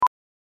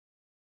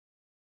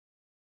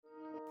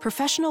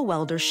Professional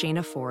welder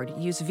Shayna Ford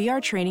used VR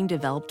training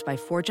developed by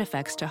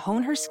ForgeFX to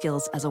hone her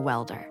skills as a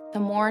welder. The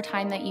more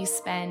time that you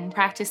spend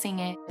practicing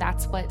it,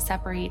 that's what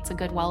separates a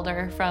good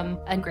welder from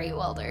a great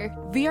welder.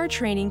 VR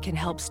training can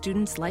help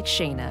students like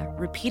Shayna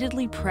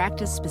repeatedly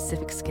practice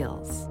specific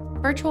skills.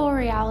 Virtual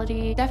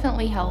reality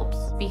definitely helps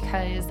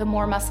because the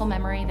more muscle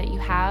memory that you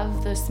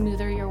have, the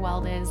smoother your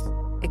weld is.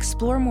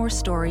 Explore more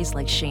stories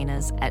like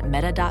Shayna's at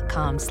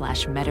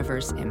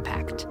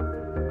meta.com/metaverseimpact.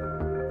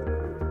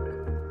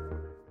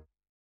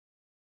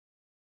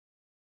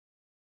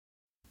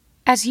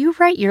 As you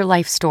write your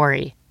life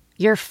story,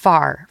 you're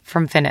far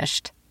from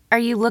finished. Are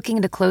you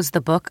looking to close the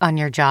book on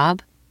your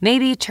job?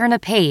 Maybe turn a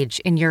page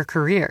in your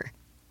career?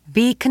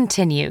 Be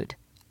continued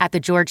at the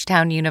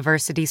Georgetown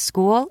University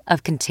School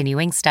of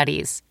Continuing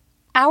Studies.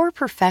 Our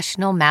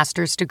professional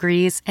master's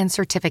degrees and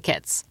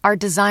certificates are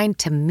designed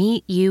to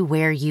meet you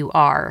where you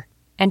are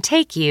and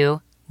take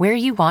you where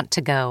you want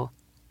to go.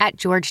 At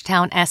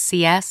Georgetown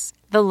SCS,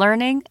 the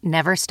learning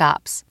never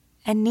stops,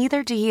 and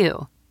neither do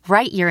you.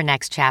 Write your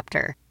next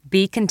chapter.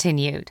 Be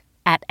continued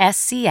at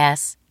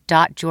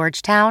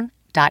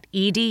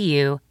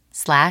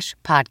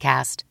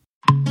scs.georgetown.edu/podcast.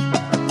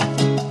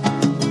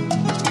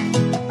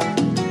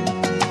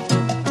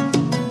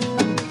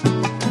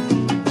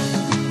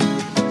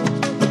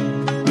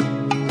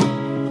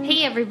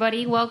 Hey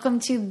everybody, welcome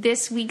to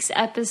this week's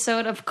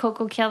episode of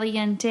Coco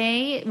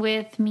Caliente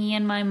with me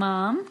and my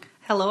mom.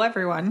 Hello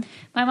everyone.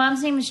 My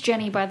mom's name is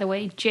Jenny, by the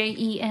way,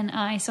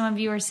 Jeni. Some of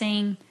you are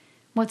saying,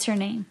 what's her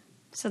name?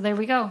 So there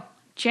we go,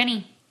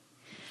 Jenny.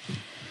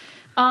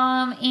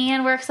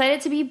 And we're excited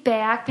to be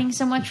back. Thanks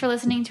so much for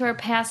listening to our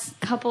past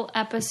couple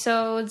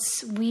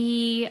episodes.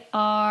 We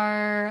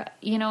are,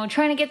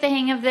 trying to get the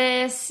hang of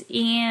this,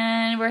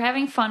 and we're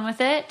having fun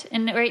with it.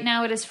 And right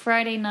now it is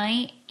Friday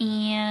night,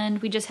 and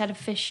we just had a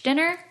fish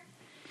dinner.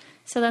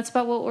 So that's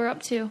about what we're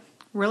up to.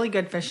 Really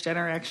good fish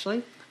dinner,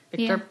 actually.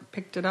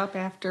 Picked it up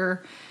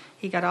after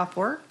he got off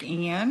work,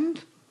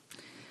 and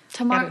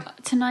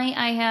tonight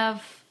I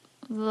have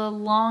the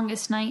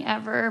longest night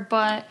ever,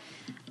 but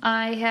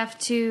I have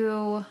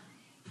to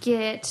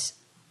be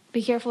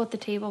careful at the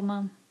table,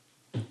 Mom.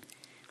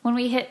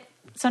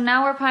 So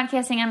now we're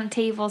podcasting on a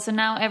table, so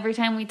now every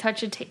time we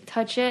touch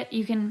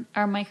it,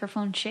 our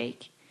microphone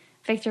shake.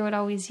 Victor would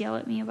always yell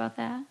at me about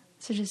that,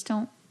 so just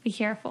be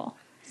careful.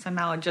 So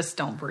now just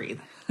don't breathe.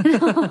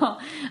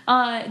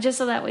 Just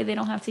so that way they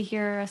don't have to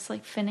hear us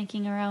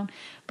finicking around.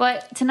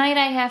 But tonight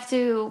I have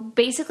to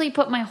basically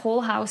put my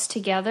whole house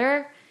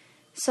together,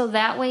 so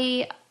that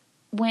way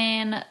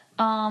when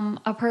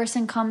a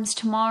person comes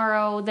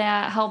tomorrow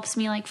that helps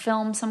me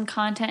film some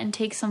content and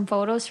take some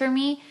photos for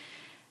me,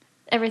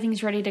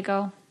 everything's ready to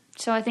go.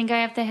 So I think I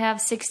have to have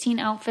 16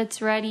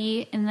 outfits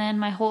ready and then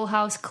my whole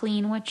house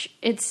clean, which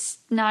we're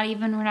not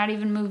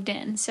even moved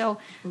in. So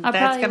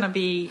that's going to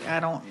be, I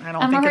don't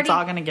think it's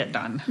all going to get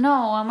done. No,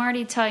 I'm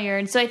already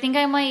tired. So I think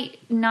I might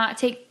not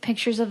take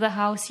pictures of the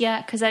house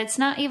yet because it's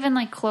not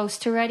even close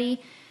to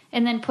ready,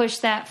 and then push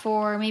that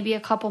for maybe a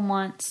couple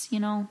months,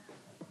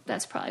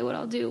 That's probably what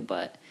I'll do,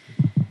 but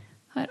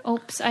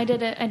oops, I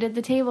did it. I did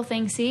the table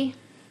thing, see?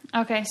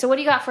 Okay, so what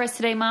do you got for us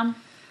today, Mom?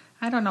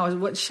 I don't know.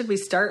 What should we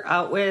start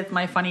out with?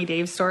 My funny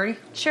Dave story?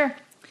 Sure.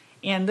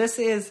 And this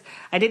is,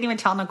 I didn't even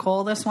tell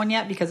Nicole this one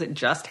yet because it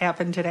just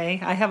happened today.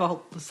 I have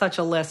such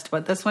a list,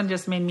 but this one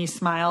just made me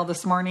smile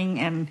this morning,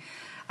 and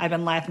I've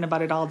been laughing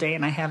about it all day,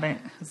 and I haven't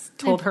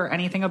told her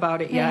anything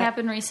about it yet. It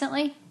happened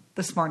recently?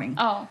 This morning.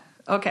 Oh.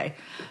 Okay.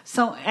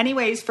 So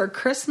anyways, for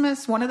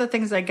Christmas, one of the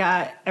things I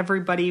got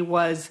everybody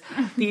was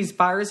these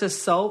bars of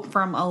soap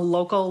from a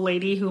local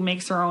lady who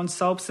makes her own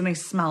soaps, and they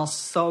smell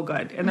so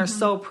good, and they're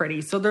so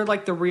pretty. So they're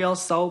like the real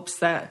soaps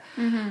that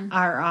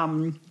are,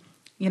 I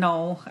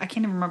can't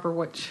even remember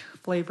which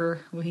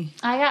flavor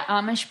I got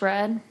Amish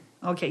bread.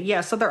 Okay, yeah,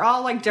 so they're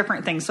all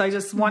different things. So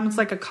one's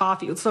like a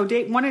coffee. So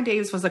one of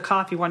Dave's was a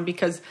coffee one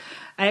because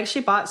I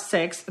actually bought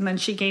 6, and then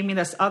she gave me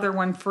this other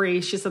one free.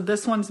 She said,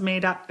 this one's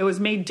it was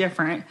made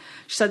different.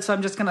 She said, so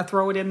I'm just going to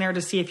throw it in there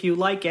to see if you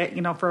like it,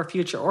 for a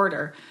future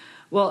order.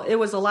 Well, it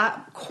was a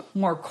lot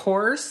more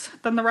coarse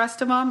than the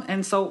rest of them,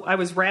 and so I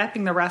was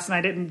wrapping the rest, and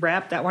I didn't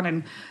wrap that one,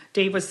 and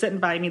Dave was sitting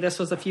by me. This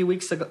was a few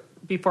weeks ago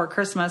before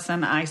Christmas,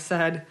 and I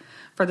said,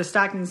 for the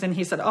stockings, and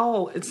he said,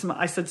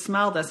 I said,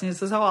 smell this, and he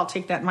says, I'll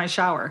take that in my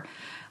shower,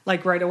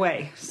 right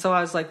away. So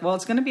I was like, well,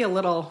 it's going to be a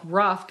little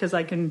rough because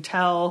I can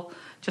tell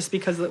just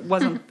because it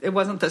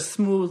wasn't the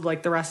smooth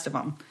like the rest of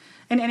them.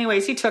 And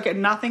anyways, he took it.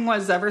 Nothing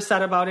was ever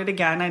said about it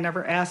again. I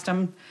never asked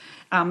him.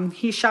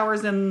 He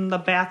showers in the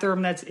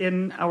bathroom that's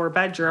in our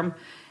bedroom,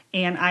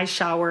 and I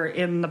shower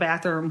in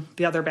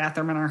the other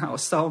bathroom in our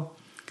house. So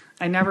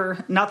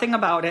nothing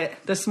about it.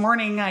 This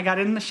morning I got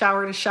in the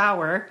shower to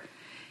shower,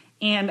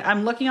 and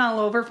I'm looking all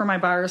over for my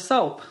bar of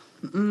soap.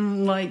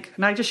 And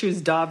I just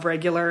use Dove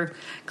regular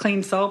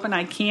clean soap, and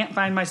I can't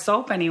find my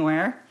soap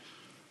anywhere.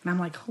 And I'm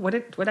like, what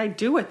did I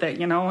do with it?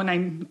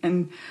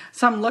 And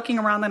so I'm looking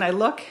around, and I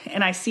look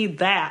and I see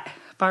that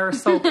bar of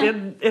soap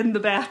in the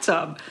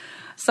bathtub.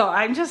 So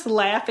I'm just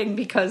laughing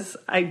because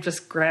I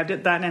just grabbed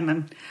it then and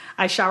then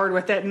I showered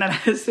with it. And then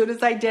as soon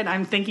as I did,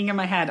 I'm thinking in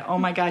my head, oh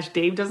my gosh,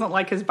 Dave doesn't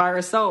like his bar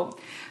of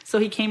soap. So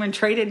he came and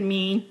traded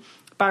me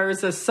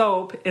bars of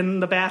soap in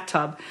the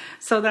bathtub.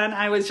 So then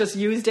I was just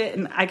used it,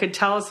 and I could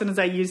tell as soon as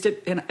I used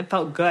it, and it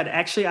felt good.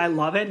 Actually, I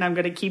love it, and I'm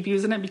going to keep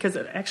using it because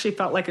it actually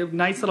felt like a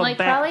nice little like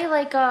back. probably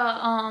like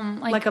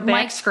a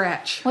back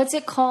scratch. What's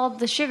it called?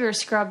 The sugar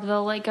scrub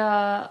though. Like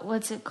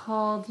what's it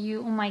called?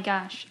 Oh my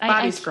gosh.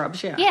 Body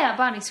scrubs, yeah. Yeah,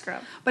 body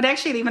scrub. But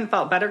actually, it even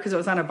felt better because it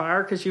was on a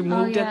bar because you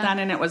moved it then,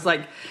 and it was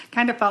like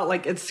kind of felt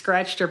like it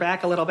scratched your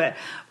back a little bit.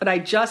 But I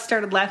just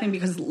started laughing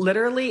because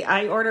literally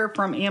I order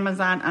from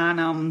Amazon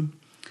on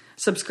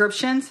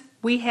subscriptions.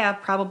 We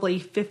have probably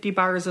 50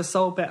 bars of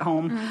soap at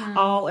home,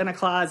 all in a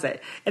closet.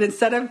 And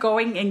instead of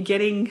going and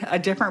getting a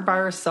different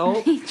bar of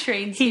soap,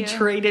 he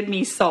traded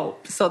me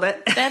soap. So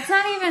that's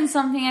not even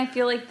something I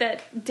feel like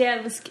that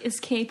Dad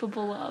is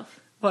capable of.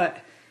 What?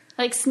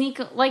 Like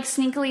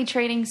sneakily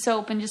trading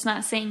soap and just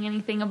not saying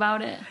anything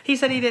about it. He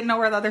said he didn't know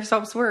where the other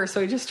soaps were,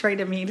 so he just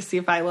traded me to see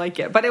if I like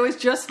it. But it was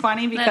just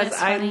funny because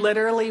I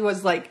literally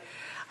was like,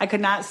 I could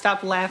not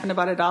stop laughing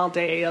about it all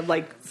day.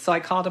 So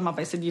I called him up.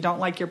 I said, "You don't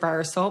like your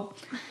bar of soap?"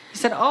 He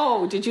said,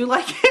 "Oh, did you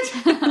like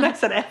it?" And I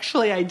said,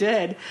 "Actually, I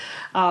did."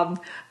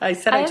 I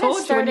said, "I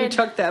told you when you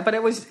took that," but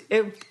it was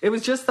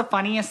just the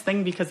funniest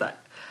thing because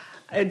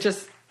it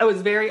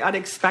was very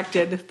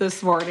unexpected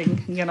this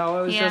morning. You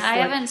know, it was just. I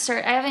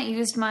haven't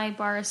used my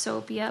bar of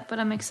soap yet, but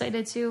I'm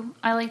excited to.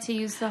 I like to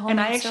use the homemade.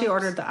 And I actually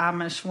ordered the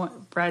Amish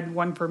bread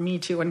one for me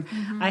too, and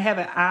I have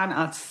it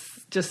on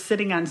just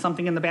sitting on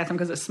something in the bathroom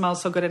because it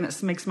smells so good and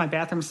it makes my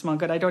bathroom smell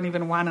good. I don't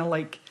even want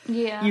to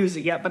use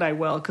it yet, but I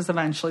will because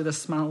eventually the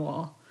smell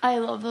will. I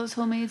love those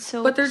homemade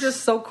soaps. But they're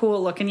just so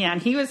cool looking, yeah.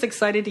 And he was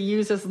excited to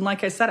use this, and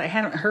like I said, I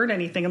hadn't heard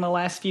anything in the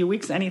last few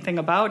weeks, anything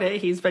about it.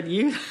 He's been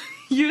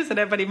using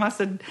it, but he must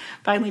have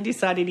finally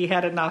decided he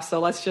had enough. So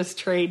let's just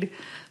trade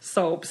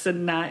soaps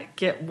and not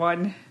get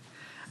one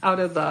out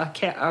of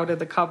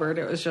the cupboard.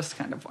 It was just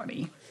kind of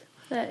funny.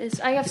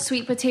 I have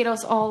sweet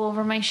potatoes all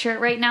over my shirt.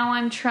 Right now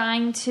I'm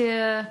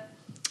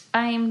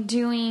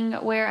doing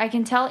where I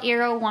can tell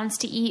Arrow wants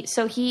to eat.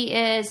 So he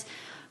is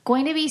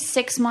going to be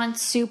 6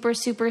 months super,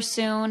 super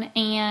soon.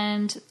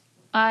 And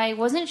I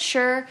wasn't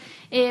sure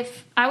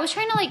if I was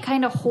trying to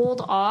kind of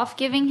hold off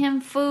giving him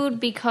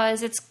food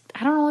because it's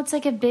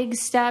like a big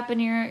step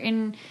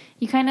and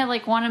you kind of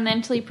want to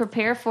mentally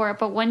prepare for it.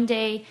 But one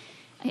day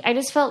I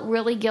just felt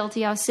really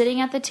guilty. I was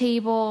sitting at the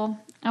table.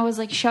 I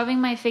was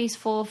shoving my face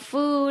full of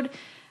food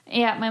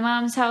at my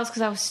mom's house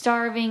because I was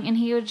starving, and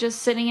he was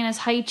just sitting in his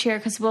high chair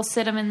because we'll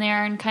sit him in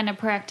there and kind of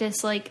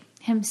practice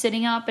him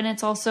sitting up, and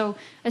it's also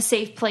a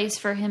safe place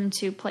for him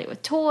to play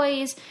with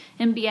toys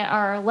and be at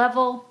our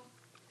level.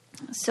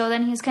 So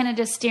then he's kind of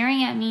just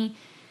staring at me,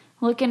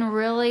 looking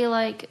really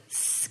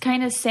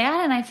kind of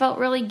sad, and I felt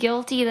really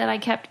guilty that I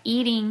kept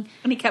eating.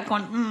 And he kept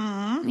going,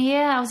 mm.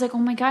 Yeah, I was like, oh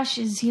my gosh,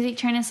 is he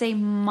trying to say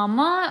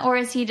mama? Or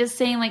is he just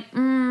saying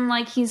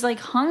he's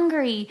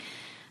hungry?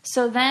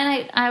 So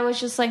then I was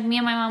just me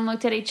and my mom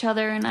looked at each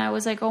other and I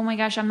was like, oh my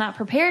gosh, I'm not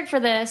prepared for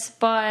this,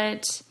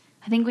 but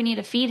I think we need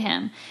to feed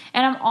him.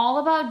 And I'm all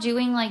about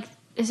doing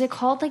is it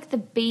called the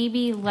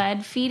baby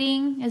led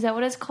feeding? Is that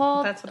what it's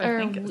called? That's what I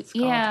think it's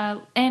called. Yeah.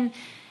 And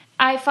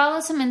I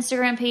follow some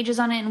Instagram pages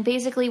on it, and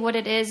basically what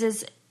it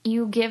is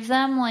you give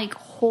them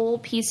whole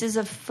pieces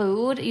of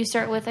food. You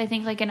start with, I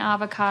think, an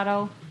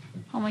avocado.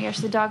 Oh my gosh,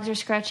 the dogs are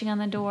scratching on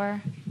the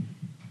door.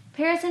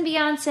 Paris and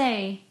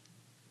Beyonce.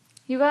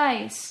 You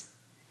guys.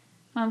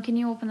 Mom, can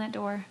you open that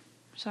door?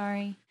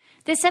 Sorry.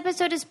 This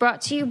episode is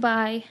brought to you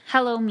by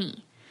Hello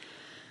Me.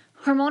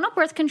 Hormonal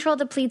birth control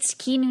depletes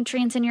key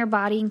nutrients in your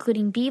body,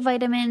 including B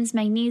vitamins,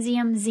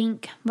 magnesium,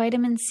 zinc,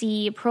 vitamin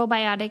C,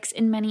 probiotics,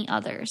 and many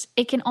others.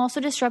 It can also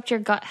disrupt your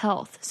gut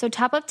health. So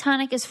Top Up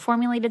Tonic is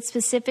formulated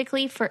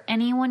specifically for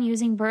anyone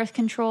using birth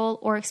control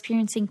or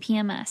experiencing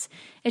PMS.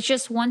 It's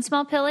just one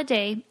small pill a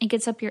day. It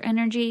gets up your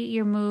energy,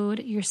 your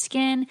mood, your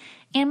skin,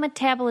 and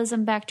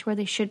metabolism back to where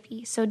they should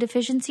be. So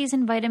deficiencies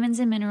in vitamins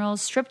and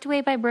minerals stripped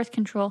away by birth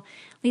control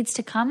leads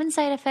to common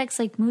side effects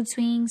like mood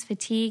swings,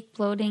 fatigue,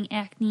 bloating,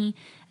 acne,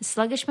 a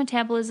sluggish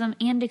metabolism,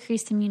 and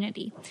decreased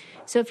immunity.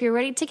 So if you're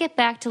ready to get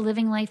back to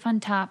living life on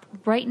top,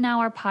 right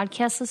now our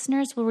podcast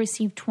listeners will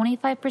receive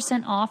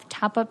 25% off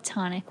Top Up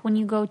Tonic when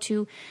you go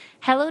to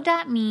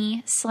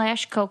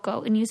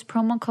hello.me/coco and use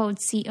promo code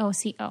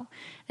COCO.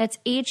 That's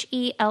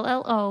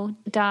HELLO.me/COCO.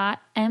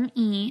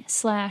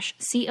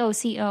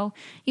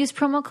 Use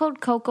promo code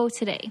COCO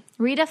today.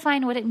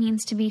 Redefine what it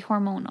means to be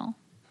hormonal.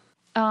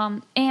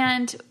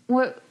 And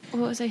what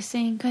was I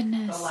saying?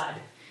 Goodness. The lead.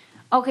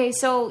 Okay,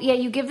 so yeah,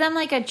 you give them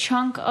a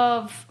chunk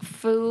of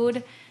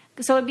food.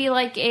 So it'd be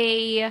are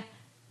they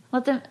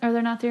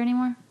not there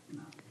anymore?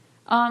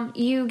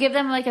 You give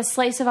them a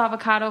slice of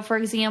avocado, for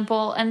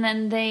example, and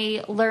then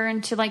they learn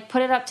to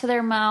put it up to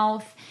their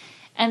mouth,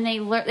 and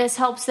this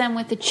helps them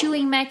with the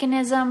chewing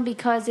mechanism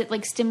because it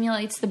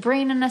stimulates the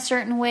brain in a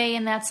certain way,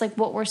 and that's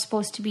what we're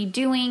supposed to be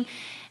doing.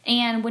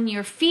 And when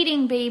you're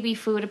feeding baby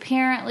food,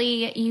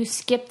 apparently you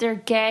skip their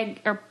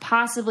gag, or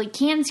possibly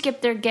can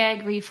skip their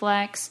gag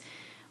reflex,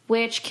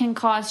 which can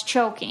cause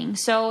choking.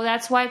 So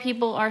that's why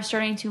people are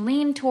starting to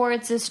lean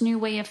towards this new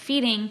way of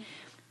feeding.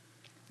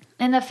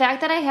 And the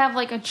fact that I have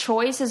like a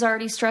choice is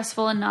already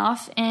stressful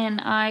enough, and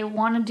I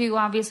want to do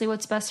obviously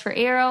what's best for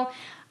Arrow.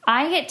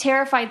 I get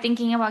terrified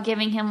thinking about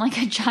giving him like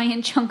a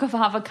giant chunk of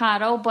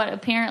avocado, but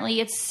apparently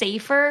it's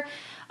safer.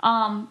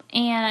 And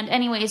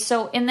anyways,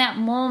 so in that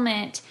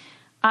moment,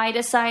 I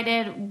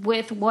decided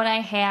with what I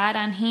had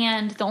on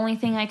hand, the only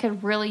thing I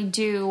could really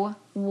do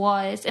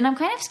was, and I'm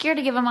kind of scared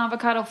to give him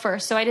avocado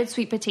first, so I did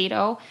sweet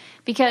potato,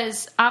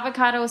 because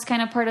avocado is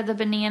kind of part of the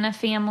banana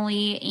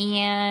family,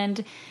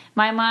 and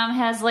my mom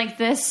has like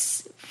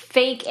this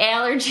fake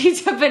allergy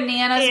to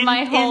bananas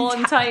my whole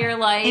entire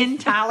life.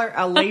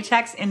 A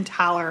latex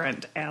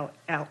intolerant.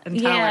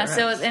 Yeah,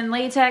 so and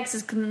latex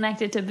is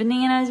connected to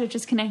bananas, which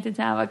is connected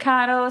to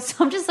avocado.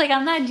 So I'm just like,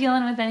 I'm not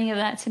dealing with any of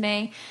that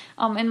today.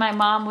 And my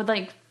mom would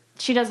like,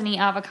 she doesn't eat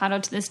avocado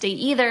to this day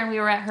either, and we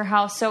were at her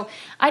house. So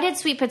I did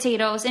sweet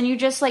potatoes, and you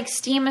just like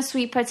steam a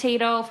sweet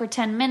potato for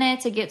 10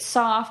 minutes. It gets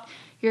soft.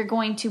 You're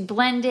going to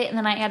blend it, and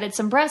then I added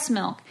some breast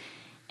milk.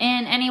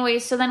 And anyway,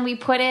 so then we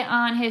put it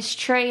on his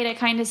tray to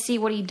kind of see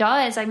what he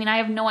does. I mean, I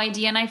have no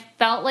idea. And I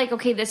felt like,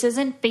 okay, this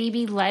isn't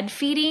baby-led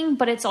feeding,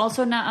 but it's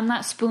also not, I'm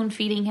not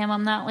spoon-feeding him.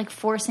 I'm not like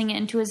forcing it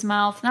into his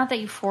mouth. Not that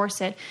you force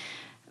it.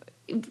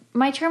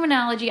 My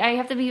terminology, I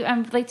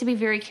like to be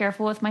very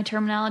careful with my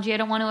terminology. I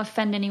don't want to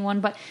offend anyone,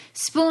 but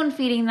spoon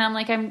feeding them,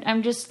 like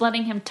I'm just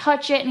letting him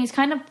touch it. And he's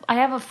kind of, I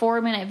have a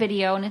 4-minute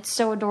video and it's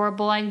so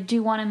adorable. I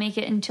do want to make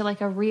it into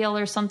like a reel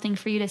or something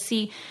for you to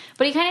see,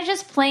 but he kind of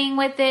just playing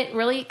with it,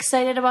 really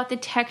excited about the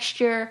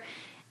texture.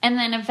 And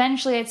then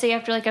eventually I'd say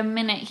after like a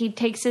minute, he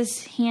takes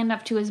his hand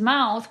up to his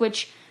mouth,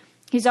 which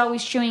he's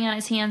always chewing on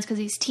his hands because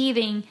he's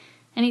teething.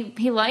 And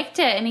he liked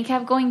it, and he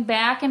kept going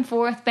back and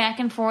forth,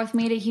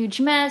 made a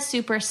huge mess,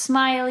 super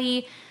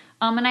smiley.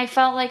 And I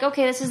felt like,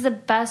 okay, this is the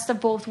best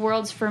of both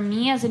worlds for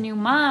me as a new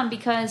mom,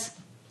 because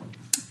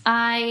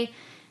I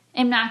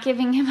am not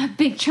giving him a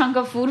big chunk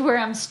of food where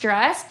I'm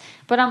stressed,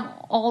 but I'm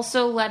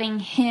also letting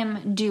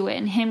him do it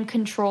and him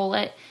control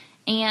it.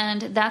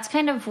 And that's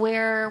kind of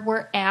where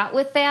we're at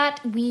with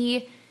that.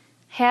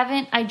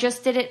 I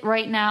just did it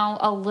right now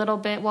a little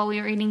bit while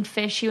we were eating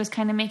fish. He was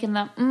kind of making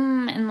the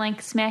and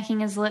like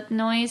smacking his lip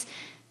noise.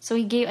 So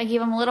I gave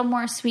him a little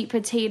more sweet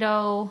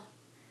potato.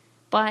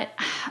 But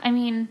I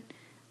mean,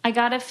 I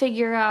got to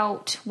figure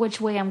out which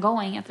way I'm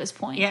going at this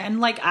point. Yeah, and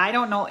like I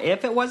don't know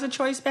if it was a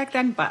choice back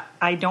then, but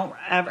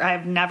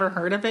I've never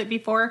heard of it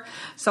before.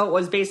 So it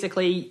was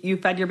basically you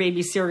fed your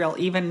baby cereal,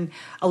 even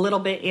a little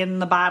bit in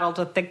the bottle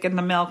to thicken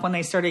the milk when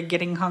they started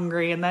getting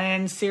hungry, and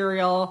then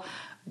cereal.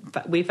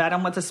 We fed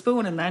them with a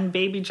spoon, and then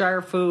baby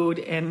jar food,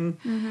 and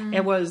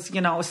it was,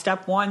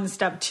 step 1,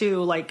 step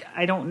 2. Like,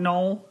 I don't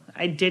know.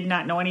 I did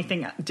not know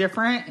anything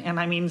different. And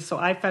I mean, so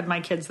I fed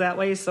my kids that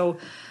way. So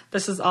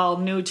this is all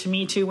new to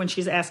me too. When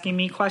she's asking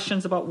me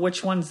questions about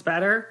which one's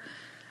better,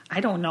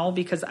 I don't know,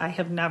 because I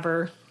have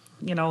never,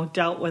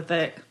 dealt with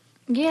it.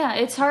 Yeah,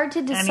 it's hard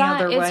to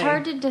decide. It's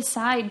hard to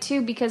decide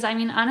too, because I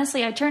mean,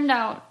 honestly, I turned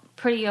out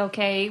pretty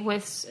okay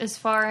with as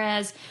far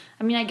as,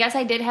 I mean, I guess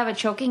I did have a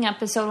choking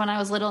episode when I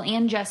was little,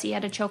 and Jesse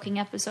had a choking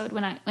episode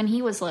when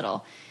he was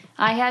little.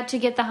 I had to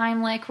get the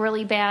Heimlich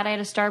really bad. I had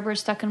a Starburst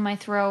stuck in my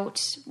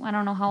throat. I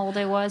don't know how old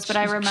I was, but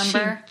I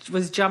remember. She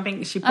was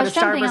jumping. She put a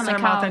Starburst in her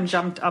mouth and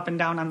jumped up and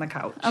down on the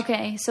couch.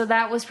 Okay, so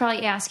that was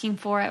probably asking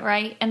for it,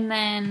 right? And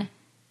then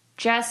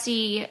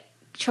Jesse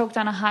choked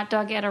on a hot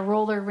dog at a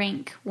roller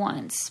rink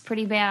once.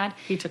 Pretty bad.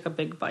 He took a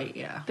big bite,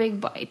 yeah. Big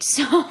bite.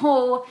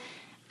 So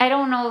I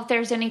don't know if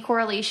there's any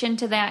correlation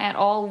to that at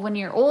all when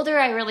you're older.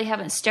 I really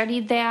haven't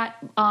studied that.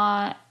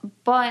 But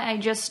I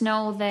just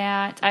know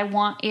that I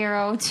want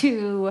Arrow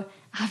to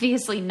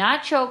obviously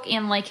not choke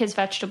and like his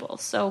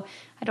vegetables. So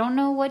I don't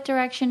know what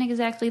direction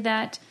exactly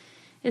that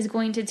is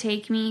going to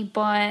take me.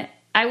 But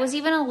I was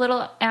even a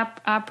little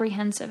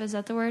apprehensive. Is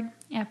that the word?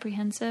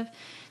 Apprehensive.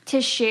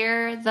 To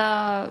share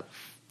the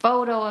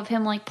photo of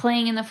him like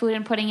playing in the food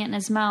and putting it in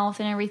his mouth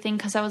and everything.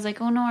 Because I was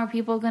like, oh no, are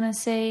people going to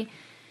say,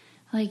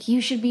 like,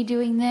 you should be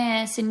doing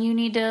this, and you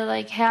need to,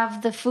 like,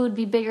 have the food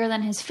be bigger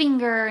than his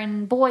finger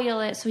and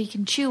boil it so he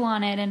can chew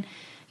on it. And,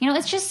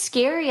 it's just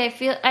scary. I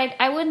feel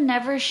I would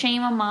never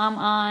shame a mom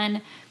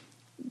on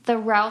the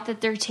route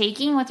that they're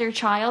taking with their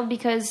child,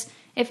 because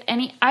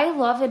I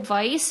love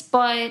advice,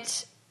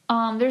 but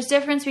there's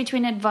difference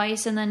between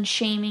advice and then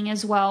shaming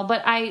as well.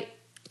 But I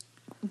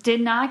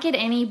did not get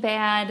any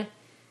bad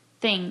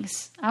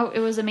things. It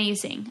was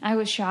amazing. I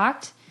was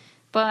shocked,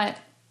 but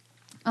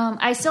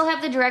I still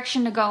have the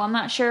direction to go. I'm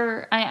not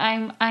sure.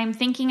 I'm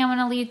thinking I'm going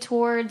to lead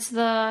towards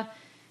the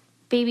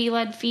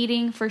baby-led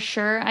feeding for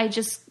sure.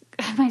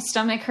 My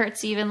stomach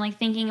hurts even like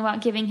thinking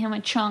about giving him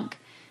a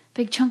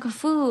big chunk of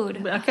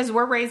food. Because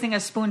we're raising a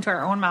spoon to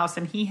our own mouth,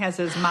 and he has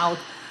his mouth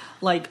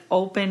like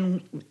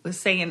open,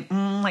 saying,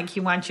 like he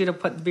wants you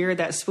to veer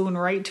that spoon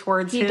right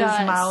towards his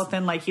mouth.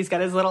 And like he's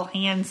got his little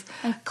hands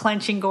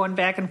clenching, going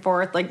back and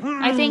forth. Like,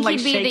 I think like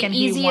he'd be shaking. the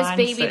easiest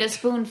baby to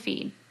spoon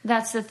feed.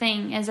 That's the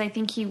thing, is I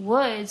think he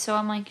would. So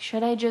I'm like,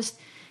 should I just...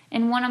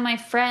 And one of my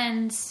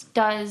friends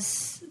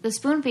does the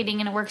spoon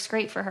feeding, and it works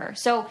great for her.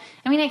 So,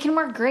 I mean, it can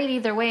work great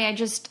either way. I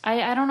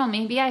don't know.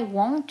 Maybe I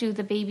won't do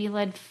the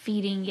baby-led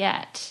feeding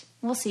yet.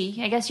 We'll see.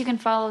 I guess you can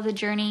follow the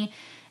journey.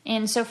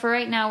 And so for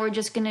right now, we're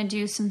just going to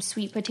do some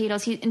sweet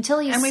potatoes until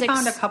he's 6. And we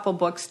found a couple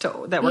books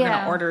that we're going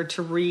to order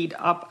to read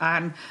up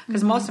on,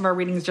 because most of our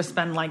reading's just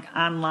been like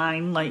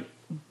online, like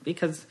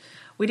because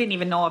we didn't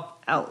even know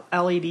if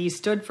LED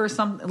stood for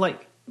something,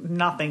 like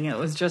nothing. It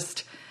was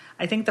just...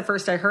 I think the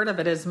first I heard of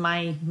it is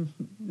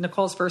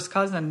Nicole's first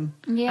cousin.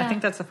 Yeah. I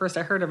think that's the first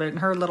I heard of it. And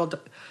her little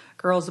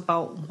girl's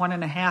about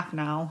 1.5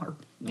 now.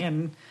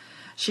 And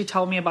she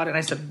told me about it. And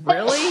I said,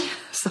 really?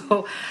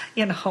 So,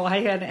 I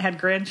hadn't had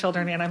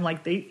grandchildren. And I'm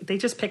like, they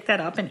just pick that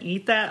up and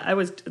eat that? I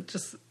was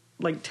just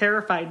like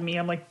terrified me.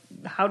 I'm like,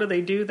 how do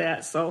they do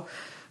that? So...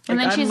 And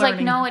then she's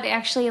like, no, it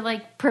actually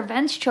like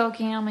prevents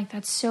choking. I'm like,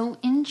 that's so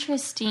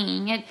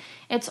interesting.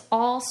 It's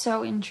all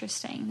so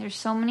interesting. There's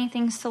so many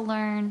things to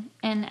learn,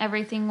 and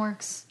everything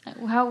works,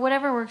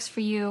 whatever works for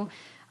you.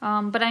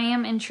 But I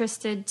am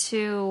interested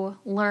to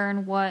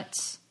learn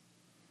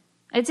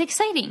it's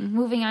exciting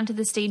moving on to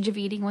the stage of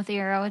eating with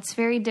Arrow. It's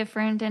very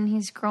different, and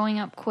he's growing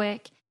up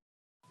quick.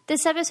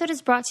 This episode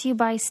is brought to you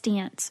by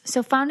Stance.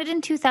 So founded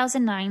in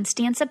 2009,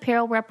 Stance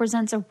Apparel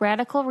represents a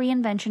radical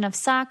reinvention of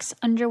socks,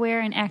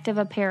 underwear, and active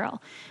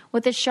apparel,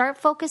 with a sharp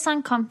focus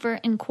on comfort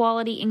and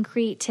quality and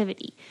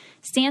creativity.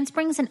 Stance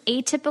brings an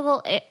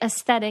atypical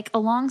aesthetic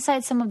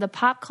alongside some of the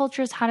pop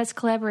culture's hottest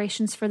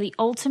collaborations for the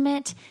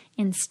ultimate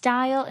in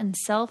style and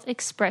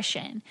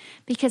self-expression,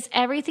 because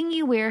everything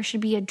you wear should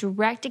be a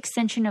direct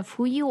extension of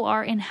who you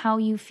are and how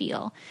you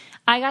feel.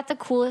 I got the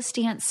coolest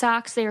Stance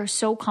socks. They are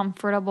so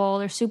comfortable.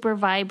 They're super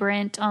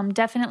vibrant.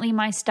 Definitely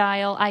my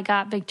style. I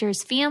got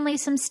Victor's family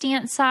some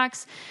Stance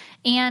socks,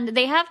 and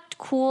they have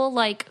cool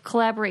like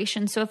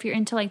collaborations. So if you're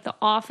into like The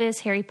Office,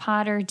 Harry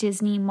Potter,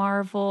 Disney,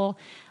 Marvel,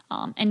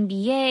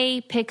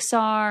 NBA,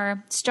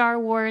 Pixar, Star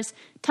Wars,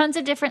 tons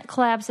of different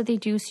collabs that they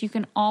do, so you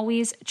can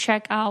always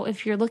check out.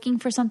 If you're looking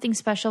for something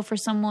special for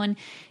someone,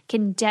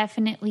 can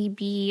definitely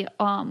be,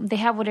 they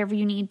have whatever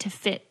you need to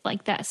fit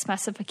like that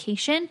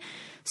specification.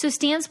 So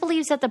Stance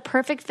believes that the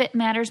perfect fit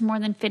matters more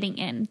than fitting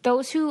in.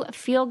 Those who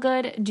feel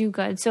good, do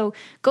good. So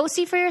go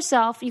see for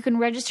yourself. You can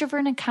register for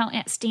an account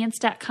at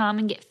stance.com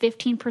and get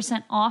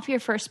 15% off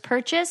your first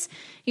purchase.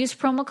 Use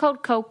promo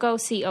code COCO,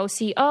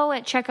 C-O-C-O,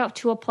 at checkout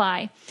to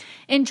apply.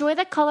 Enjoy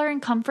the color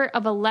and comfort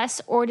of a less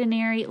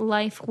ordinary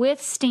life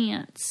with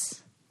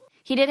Stance.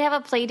 He did have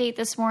a play date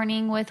this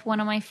morning with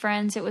one of my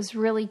friends. It was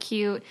really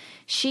cute.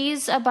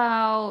 She's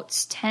about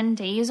 10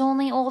 days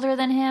only older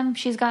than him.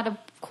 She's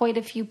got quite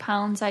a few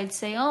pounds, I'd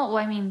say.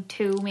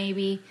 2,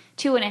 maybe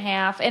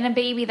 2.5. And a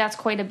baby, that's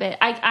quite a bit.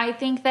 I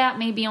think that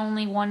maybe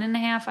only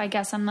 1.5. I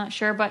guess, I'm not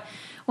sure. But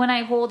when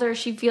I hold her,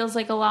 she feels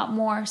like a lot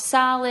more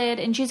solid.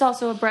 And she's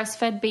also a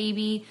breastfed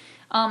baby.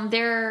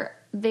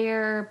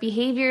 Their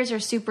behaviors are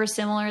super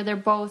similar.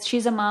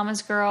 She's a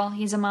mama's girl.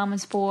 He's a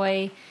mama's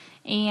boy.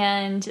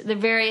 And they're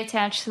very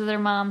attached to their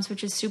moms,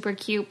 which is super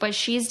cute. But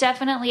she's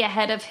definitely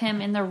ahead of him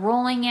in the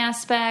rolling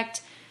aspect.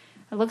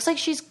 It looks like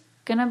she's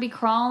gonna be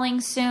crawling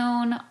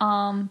soon.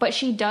 But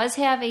she does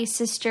have a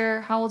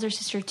sister. How old's her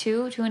sister?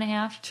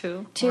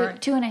 2.5?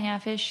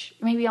 2.5-ish,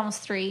 maybe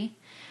almost 3.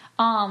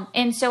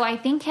 And so I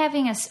think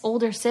having an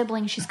older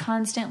sibling,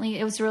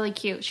 it was really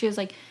cute. She was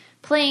like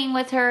playing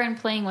with her and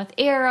playing with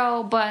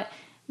Arrow, but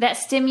that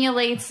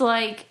stimulates,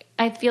 like,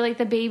 I feel like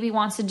the baby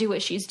wants to do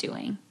what she's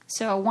doing.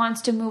 So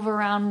wants to move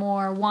around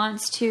more,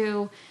 wants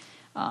to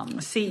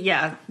see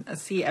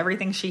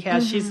everything she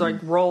has. Mm-hmm. She's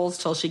like rolls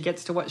till she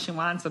gets to what she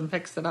wants and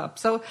picks it up.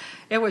 So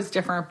it was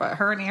different, but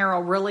her and Arrow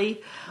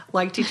really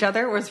liked each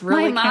other. It was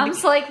really my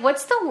mom's like,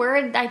 what's the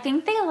word? I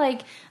think they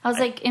I was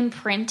like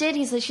imprinted.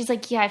 She's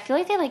like, yeah, I feel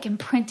like they like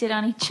imprinted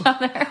on each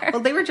other.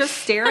 Well, they were just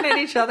staring at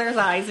each other's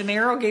eyes, and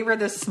Arrow gave her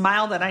this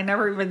smile that I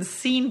never even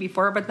seen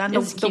before. But then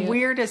the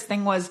weirdest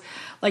thing was,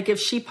 like, if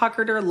she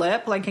puckered her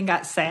lip and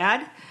got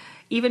sad,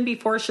 even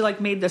before she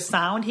made the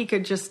sound, he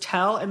could just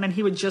tell, and then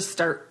he would just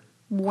start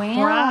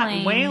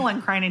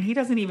wailing, crying, and he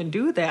doesn't even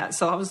do that.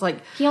 So I was like,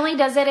 he only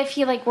does it if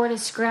he were to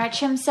scratch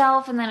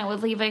himself, and then it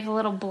would leave a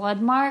little blood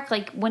mark.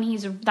 That's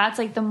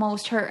the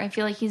most hurt I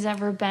feel like he's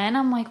ever been.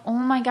 I'm like, oh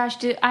my gosh,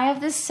 dude, I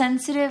have this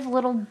sensitive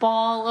little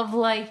ball of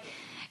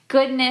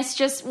goodness.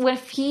 Just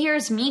if he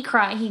hears me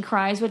cry, he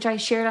cries, which I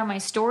shared on my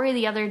story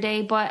the other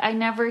day, but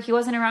he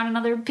wasn't around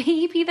another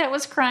baby that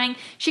was crying.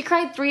 She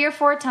cried 3 or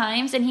 4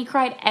 times, and he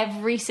cried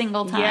every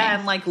single time. Yeah,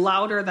 and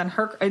louder than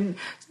her. And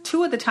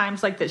 2 of the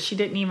times that she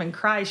didn't even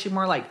cry, she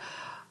more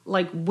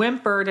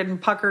whimpered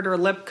and puckered her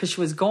lip because she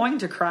was going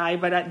to cry,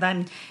 but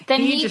then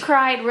he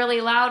cried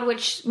really loud,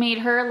 which made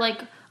her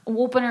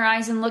open her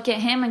eyes and look at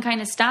him and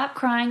kind of stop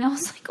crying. I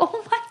was like,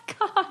 oh my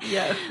God.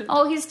 Yeah.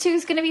 Oh, he's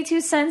going to be too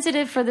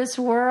sensitive for this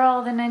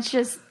world. And it's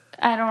just,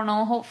 I don't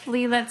know.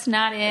 Hopefully that's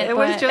not it. It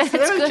was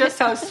just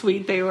how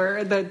sweet they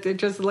were. That they're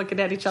just looking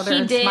at each other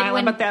and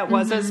smiling. But that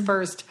was his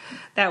first.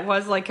 That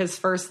was like his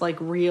first like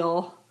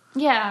real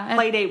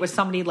play date with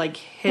somebody like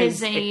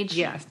his age.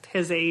 Yeah,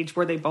 his age,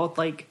 where they both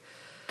like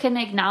can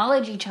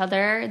acknowledge each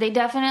other. They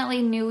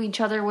definitely knew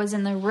each other was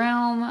in the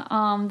room.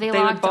 They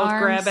locked would both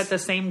arms. grab at the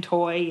same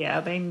toy.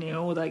 Yeah, they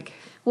knew like.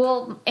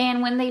 Well,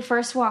 and when they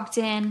first walked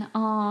in,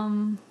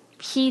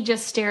 he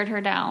just stared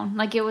her down.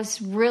 Like, it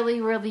was really,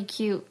 really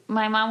cute.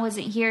 My mom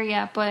wasn't here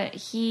yet, but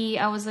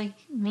I was like,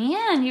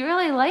 man, you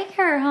really like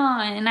her,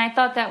 huh? And I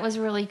thought that was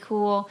really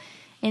cool.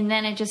 And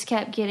then it just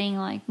kept getting,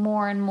 like,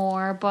 more and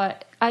more.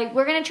 But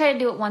we're going to try to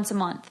do it once a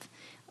month.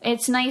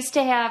 It's nice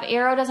to have,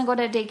 Arrow doesn't go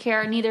to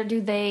daycare, neither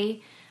do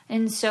they.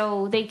 And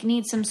so they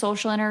need some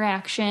social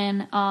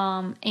interaction.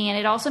 And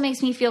it also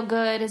makes me feel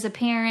good as a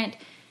parent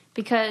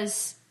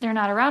because they're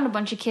not around a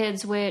bunch of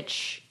kids,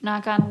 which,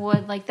 knock on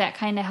wood, like that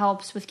kind of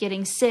helps with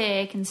getting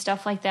sick and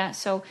stuff like that.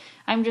 So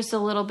I'm just a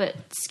little bit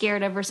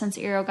scared ever since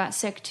Arrow got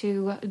sick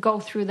to go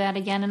through that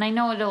again. And I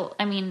know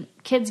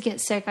kids get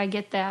sick, I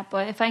get that.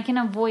 But if I can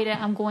avoid it,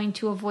 I'm going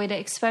to avoid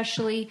it,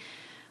 especially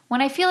when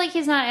I feel like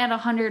he's not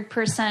at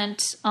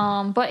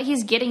 100%, but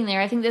he's getting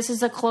there. I think this is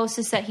the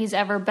closest that he's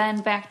ever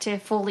been back to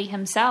fully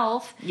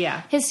himself.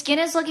 Yeah. His skin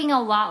is looking a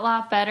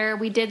lot better.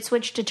 We did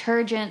switch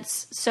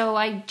detergents, so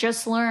I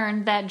just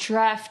learned that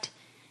Dreft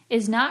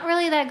is not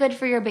really that good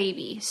for your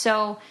baby.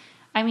 So,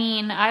 I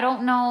mean, I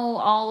don't know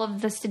all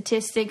of the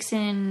statistics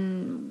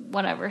and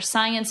whatever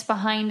science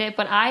behind it,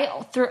 but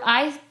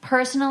I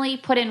personally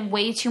put in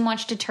way too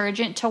much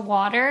detergent to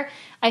water.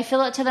 I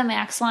fill it to the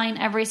max line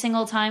every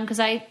single time because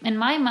in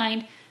my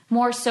mind,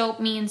 more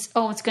soap means,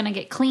 it's going to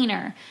get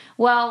cleaner.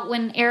 Well,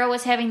 when Arrow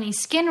was having these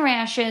skin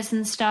rashes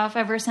and stuff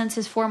ever since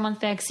his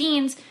 4-month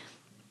vaccines,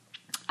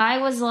 I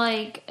was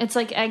like, it's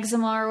like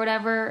eczema or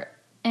whatever.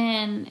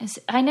 And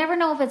I never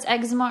know if it's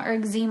eczema or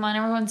eczema. And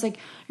everyone's like,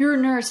 you're a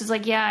nurse. It's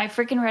like, yeah, I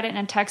freaking read it in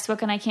a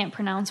textbook and I can't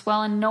pronounce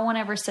well. And no one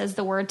ever says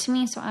the word to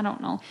me, so I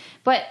don't know.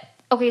 But,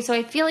 okay, so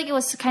I feel like it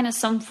was kind of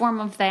some form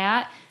of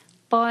that.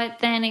 But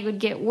then it would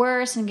get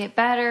worse and get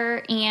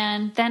better.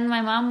 And then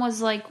my mom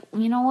was like,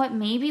 you know what,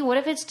 what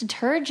if it's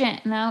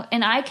detergent?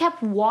 And I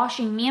kept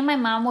washing. Me and my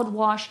mom would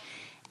wash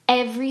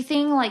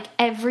everything like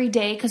every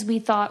day because we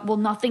thought, well,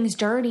 nothing's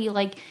dirty.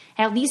 Like,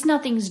 at least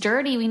nothing's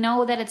dirty. We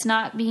know that he's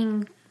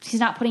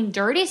not putting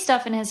dirty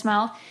stuff in his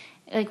mouth.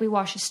 Like, we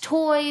wash his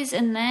toys,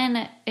 and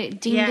then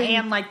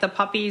and like the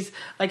puppies,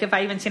 like if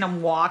I even seen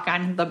him walk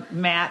on the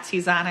mats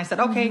he's on, I said,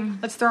 okay,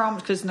 let's throw him,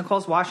 because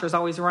Nicole's washer is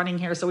always running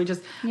here. So we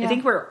just, I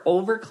think we're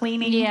over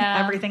cleaning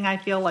everything, I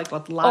feel like,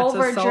 with lots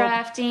of soap.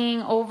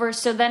 Overdrafting,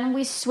 so then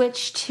we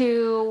switched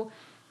to,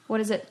 what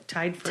is it?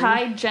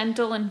 Tide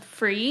Gentle and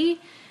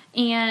Free.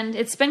 And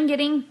it's been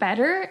getting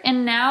better.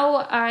 And now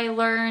I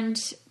learned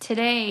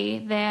today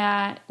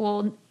that,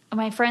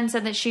 my friend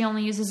said that she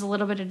only uses a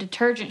little bit of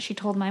detergent. She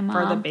told my mom.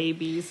 For the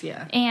babies,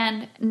 yeah.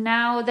 And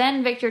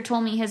then Victor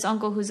told me his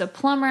uncle, who's a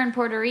plumber in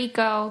Puerto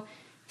Rico,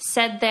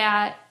 said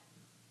that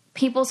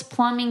people's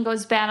plumbing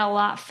goes bad a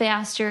lot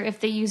faster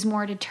if they use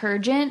more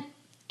detergent.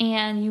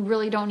 And you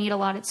really don't need a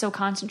lot. It's so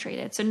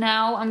concentrated. So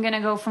now I'm going to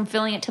go from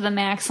filling it to the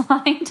max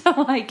line to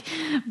like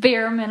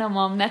bare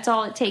minimum. That's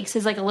all it takes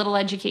is like a little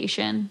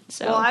education.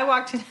 So. Well, I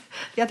walked in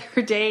the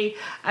other day.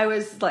 I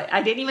was like,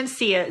 I didn't even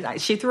see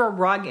it. She threw a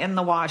rug in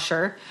the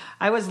washer.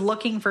 I was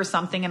looking for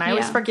something, and I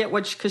always forget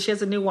which, because she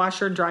has a new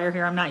washer and dryer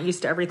here. I'm not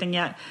used to everything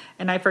yet.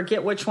 And I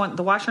forget which one.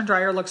 The washer and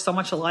dryer look so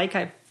much alike.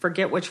 I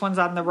forget which one's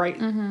on the right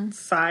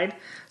side.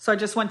 So I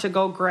just went to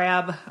go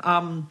grab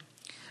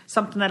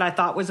something that I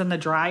thought was in the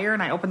dryer,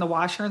 and I opened the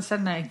washer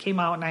and I came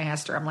out and I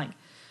asked her, I'm like,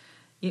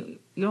 you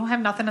don't have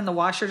nothing in the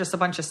washer, just a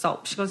bunch of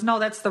soap. She goes, no,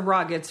 that's the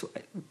rug.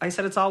 I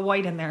said, it's all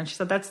white in there. And she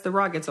said, that's the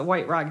rug. It's a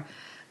white rug.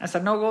 I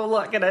said, no, go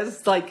look. And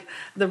it's like,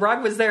 the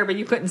rug was there, but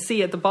you couldn't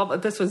see it.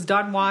 This was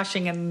done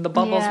washing, and the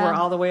bubbles were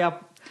all the way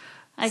up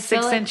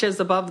 6 inches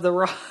above the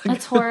rug.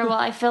 That's horrible.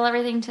 I fill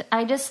everything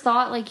I just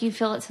thought like you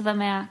fill it to the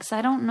max.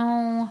 I don't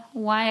know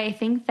why I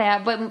think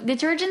that, but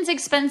detergent's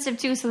expensive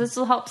too, so this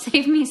will help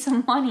save me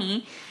some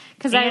money.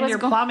 And your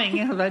plumbing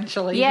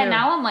eventually. Yeah, too.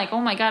 Now I'm like, oh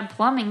my God,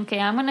 plumbing.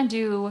 Okay, I'm going to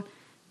do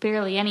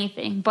barely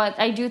anything. But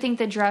I do think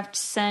the Dreft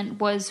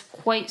scent was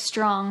quite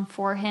strong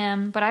for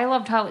him. But I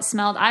loved how it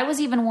smelled. I was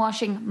even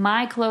washing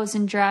my clothes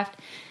in Dreft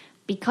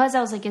because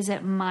I was like, is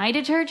it my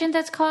detergent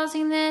that's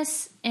causing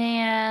this?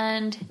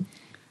 And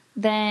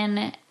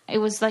then it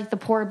was like the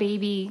poor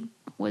baby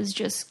was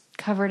just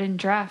covered in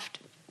Dreft.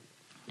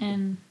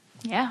 And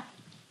yeah.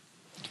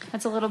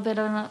 That's a little bit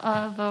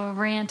of a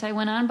rant I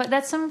went on, but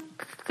that's some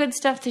good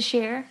stuff to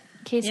share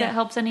in case that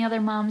helps any other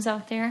moms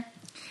out there.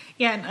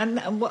 Yeah,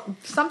 and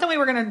something we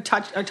were going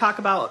to talk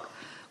about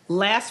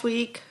last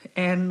week,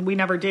 and we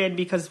never did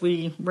because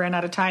we ran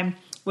out of time,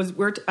 was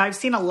I've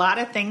seen a lot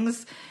of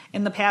things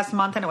in the past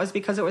month, and it was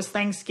because it was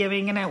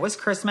Thanksgiving and it was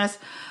Christmas,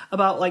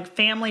 about like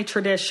family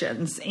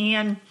traditions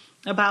and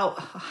about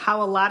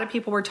how a lot of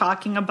people were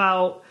talking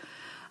about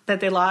that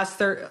they lost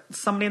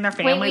somebody in their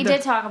family. Wait, we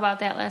did talk about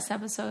that last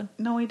episode.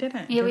 No, we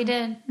didn't. Yeah, we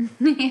did.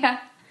 Yeah.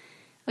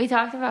 We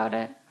talked about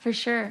it, for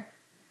sure.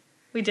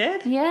 We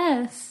did?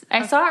 Yes.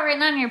 I saw it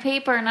written on your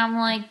paper, and I'm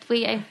like,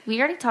 we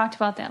already talked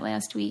about that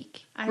last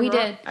week. We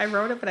did. I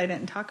wrote it, but I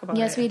didn't talk about it.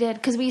 Yes, we did.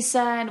 Because we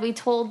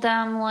told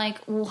them, like,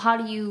 well, how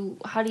do you,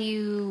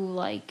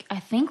 like, I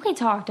think we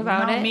talked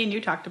about it. No, me and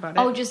you talked about it.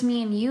 Oh, just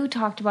me and you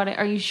talked about it.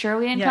 Are you sure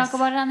we didn't talk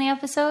about it on the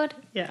episode?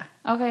 Yeah.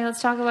 Okay,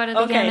 let's talk about it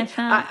again.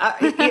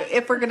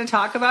 If we're going to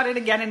talk about it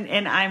again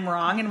and I'm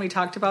wrong and we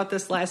talked about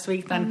this last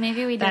week, then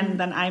maybe we didn't.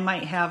 Then I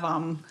might have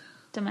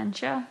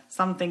dementia,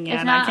 something. Yeah, if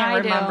and not, I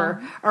can't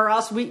remember. do. Or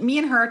else me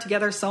and her are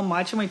together so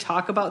much and we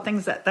talk about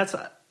things that's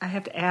what I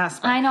have to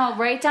ask. I know.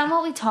 Write down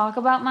what we talk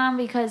about, Mom,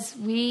 because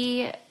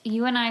you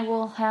and I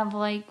will have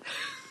like.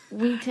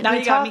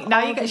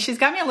 She's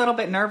got me a little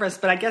bit nervous,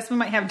 but I guess we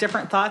might have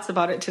different thoughts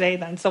about it today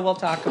then, so we'll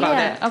talk about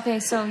it. Okay,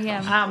 so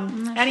yeah.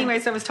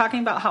 Anyways, I was talking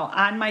about how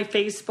on my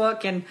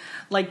Facebook and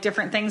like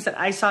different things that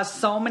I saw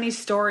so many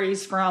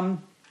stories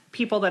from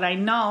people that I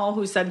know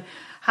who said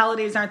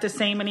holidays aren't the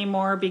same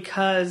anymore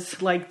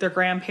because like their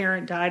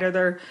grandparent died or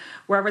their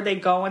wherever they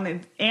go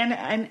and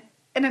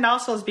it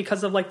also is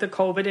because of like the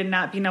COVID and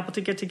not being able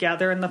to get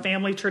together and the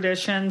family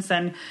traditions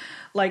and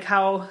like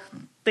how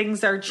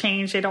things are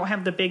changed. They don't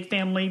have the big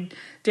family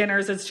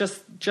dinners. It's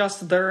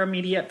just their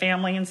immediate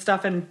family and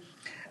stuff. And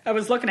I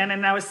was looking at it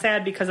and I was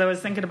sad because I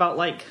was thinking about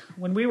like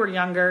when we were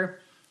younger,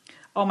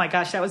 oh my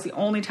gosh, that was the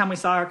only time we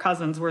saw our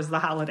cousins was the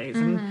holidays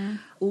and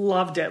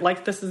loved it.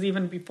 Like this is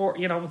even before,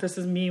 this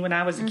is me when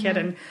I was a kid.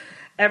 And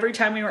every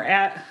time we were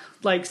at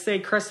like say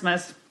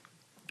Christmas,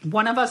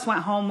 one of us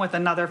went home with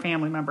another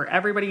family member.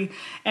 Everybody,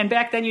 and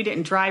back then you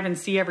didn't drive and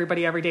see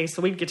everybody every day,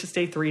 so we'd get to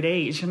stay 3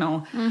 days,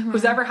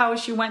 Whoever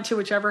house you went to,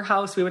 whichever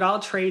house, we would all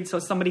trade, so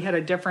somebody had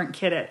a different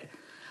kid at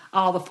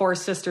all the 4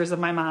 sisters of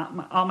my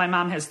mom. My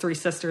mom has 3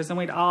 sisters, and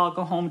we'd all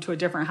go home to a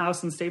different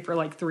house and stay for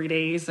like 3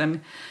 days, and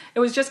it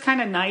was just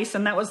kind of nice,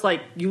 and that was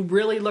like, you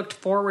really looked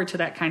forward to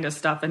that kind of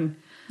stuff, and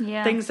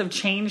things have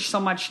changed so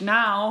much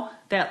now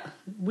that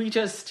we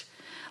just,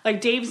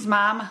 like Dave's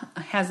mom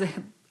has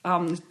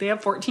they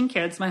have 14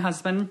 kids. My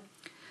husband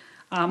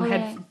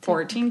had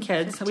 14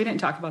 kids. 15. We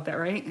didn't talk about that,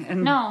 right?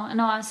 And no,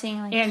 I was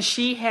saying like... And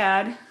she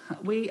had...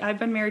 I've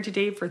been married to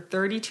Dave for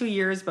 32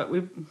 years, but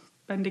we've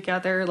been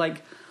together like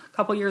a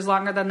couple years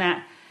longer than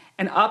that.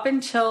 And up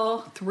until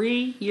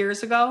 3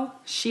 years ago,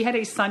 she had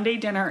a Sunday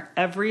dinner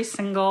every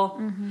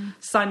single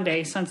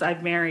Sunday since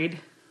I've been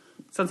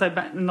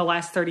in the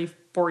last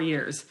 34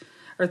 years.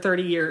 Or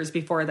 30 years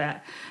before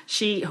that.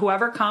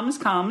 Whoever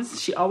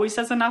comes. She always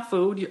has enough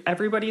food.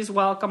 Everybody's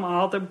welcome.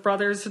 All the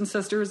brothers and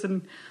sisters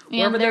and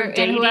whoever they're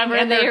dating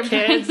and their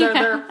kids or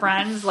their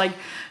friends. Like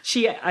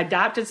she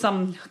adopted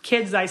some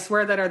kids, I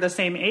swear, that are the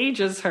same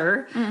age as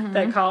her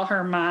that call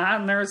her Ma,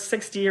 and they're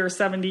 60 or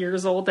 70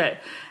 years old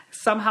that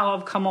somehow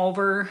have come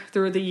over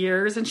through the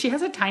years. And she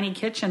has a tiny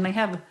kitchen. They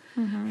have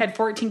had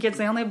 14 kids.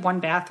 They only have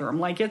 1 bathroom.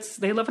 Like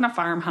they live in a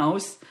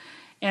farmhouse.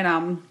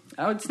 And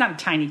it's not a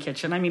tiny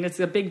kitchen. I mean, it's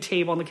a big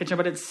table in the kitchen,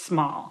 but it's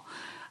small.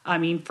 I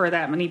mean, for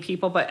that many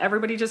people. But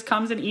everybody just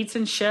comes and eats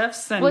in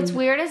shifts. And what's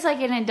weird is like,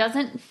 and it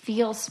doesn't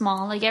feel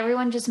small. Like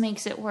everyone just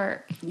makes it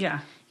work.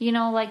 Yeah.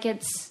 Like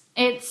it's.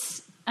 I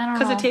don't know.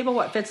 Because a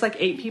table fits like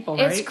 8 people,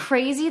 right? It's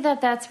crazy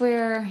that's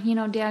where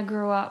Dad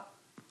grew up.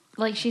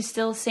 Like she's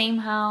still same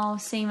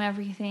house, same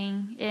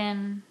everything,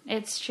 and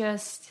it's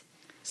just.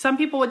 Some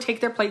people would take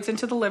their plates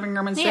into the living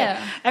room and sit.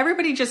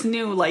 Everybody just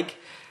knew like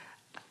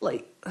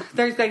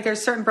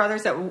there's certain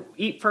brothers that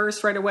eat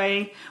first right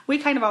away. We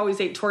kind of always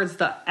ate towards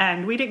the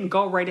end. We didn't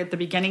go right at the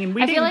beginning,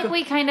 and I feel like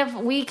we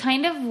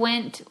kind of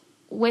went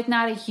with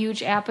not a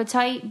huge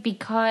appetite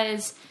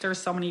because there's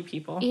so many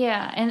people.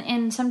 Yeah,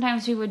 and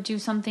sometimes we would do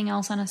something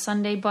else on a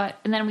Sunday,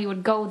 and then we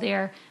would go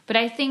there. But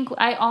I think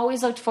I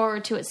always looked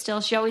forward to it still.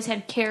 She always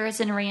had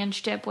carrots and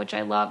ranch dip, which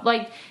I love.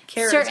 Like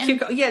carrots,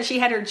 she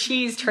had her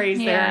cheese trays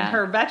there and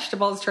her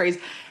vegetables trays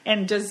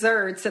and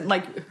desserts, and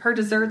like her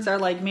desserts are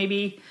like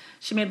maybe.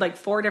 She made like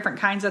 4 different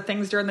kinds of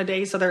things during the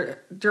day. So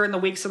during the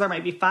week, so there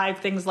might be 5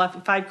 things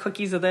left, 5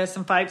 cookies of this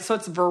and 5. So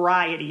it's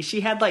variety.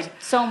 She had like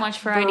so much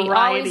variety.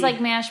 Always like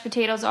mashed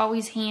potatoes,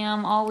 always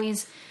ham,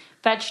 always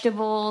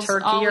vegetables,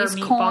 turkey always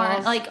or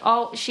corn.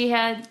 meatballs. She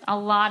had a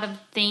lot of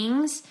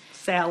things.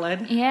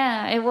 Salad.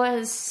 Yeah, it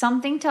was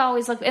something to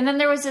always look. And then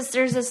there's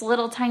this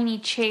little tiny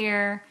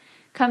chair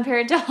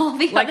compared to all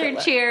the other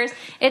chairs.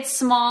 It's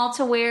small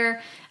to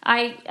where.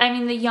 I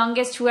mean, the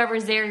youngest,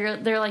 whoever's there,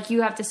 they're like,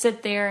 you have to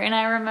sit there. And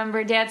I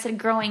remember Dad said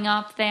growing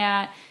up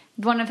that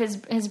one of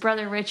his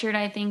brother, Richard,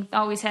 I think,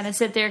 always had to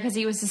sit there because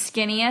he was the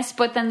skinniest.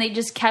 But then they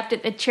just kept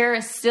it. The chair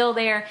is still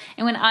there.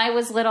 And when I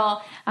was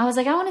little, I was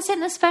like, I want to sit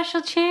in the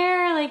special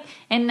chair.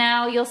 And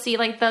now you'll see,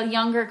 like, the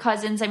younger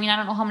cousins. I mean, I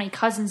don't know how many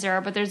cousins there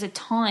are, but there's a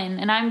ton.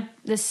 And I'm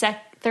the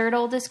third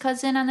oldest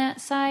cousin on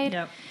that side.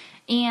 Yep.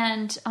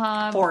 And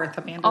 4th,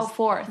 Amanda. Oh,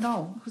 4th.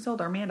 No, who's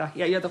older, Amanda?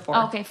 Yeah, you're the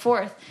 4th. Okay,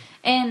 4th.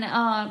 And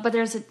but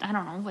there's I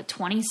don't know,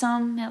 20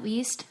 some at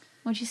least.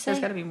 What'd you say?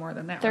 There's got to be more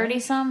than that. 30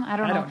 right? some. I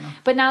don't know.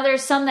 But now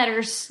there's some that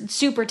are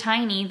super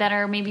tiny that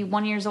are maybe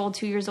 1 year old,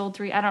 2 years old,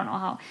 3. I don't know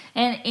how.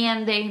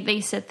 And they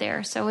sit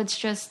there. So it's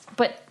just.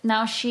 But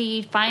now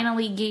she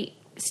finally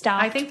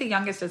stopped. I think the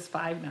youngest is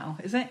 5 now.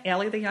 Isn't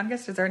Allie the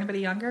youngest? Is there anybody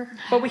younger?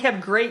 But we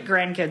have great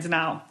grandkids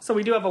now. So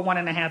we do have a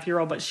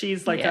 1.5-year-old, but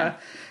she's like a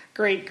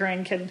great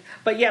grandkid.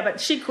 But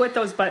she quit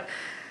those. But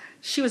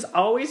she was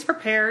always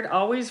prepared,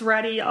 always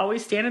ready,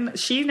 always standing.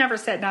 She never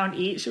sat down to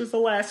eat. She was the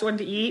last one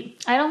to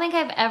eat. I don't think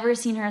I've ever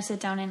seen her sit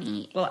down and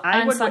eat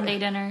on Sunday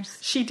dinners.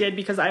 She did,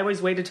 because I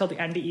always waited till the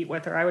end to eat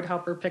with her. I would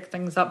help her pick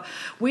things up.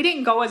 We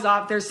didn't go as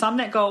often. There's some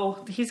that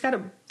go. He's got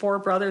 4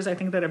 brothers, I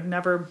think, that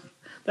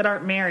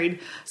aren't married.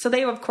 So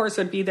they, of course,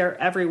 would be there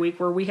every week,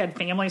 where we had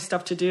family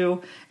stuff to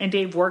do, and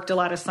Dave worked a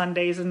lot of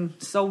Sundays. And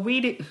so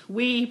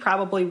we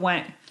probably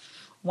went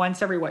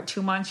once every,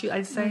 2 months,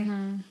 I'd say.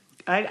 Mm-hmm.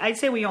 I'd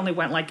say we only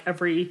went like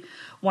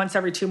once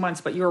every 2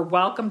 months, but you were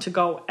welcome to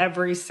go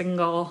every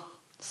single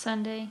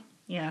Sunday.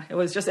 Yeah, it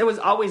was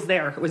always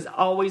there. It was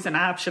always an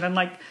option.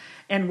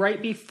 And right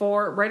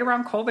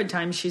around COVID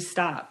time, she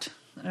stopped.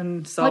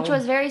 And so, which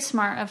was very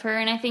smart of her.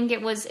 And I think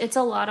it's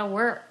a lot of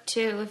work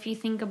too, if you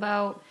think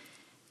about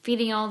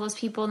feeding all those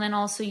people, and then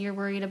also you're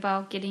worried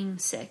about getting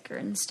sick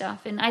and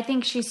stuff. And I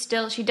think she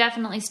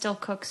definitely still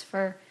cooks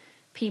for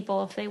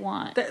people if they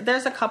want.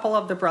 There's a couple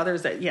of the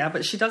brothers that,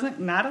 but she doesn't,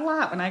 not a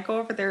lot. When I go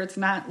over there, it's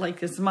not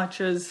like as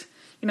much as,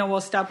 we'll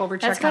stop over,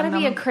 check on them. That's got to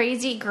be a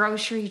crazy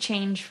grocery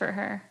change for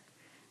her.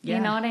 Yeah.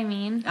 You know what I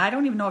mean? I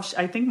don't even know if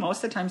I think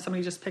most of the time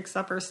somebody just picks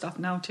up her stuff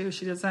now too.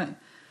 She doesn't,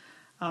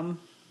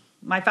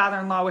 my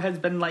father-in-law has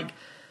been like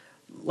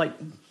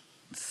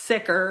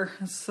sicker,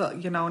 so,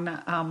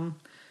 not,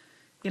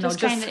 just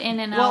kind of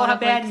in and out. Well, a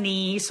bad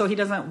knee, so he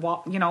doesn't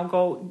walk,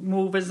 go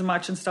move as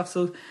much and stuff.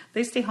 So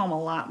they stay home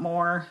a lot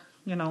more.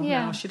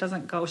 Now she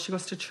doesn't go. She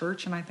goes to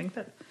church, and I think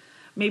that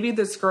maybe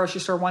this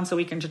grocery store once a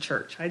week into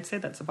church. I'd say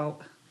that's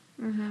about.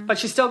 Mm-hmm. But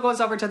she still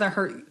goes over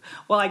to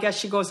I guess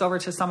she goes over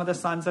to some of the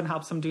sons and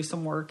helps them do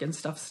some work and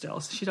stuff still.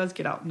 So she does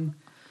get out, and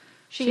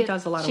she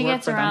does a lot of work. She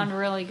gets around them.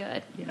 Really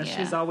good. Yeah,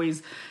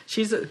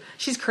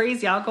 she's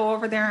crazy. I'll go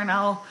over there and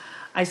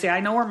I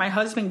know where my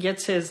husband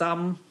gets his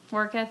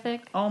work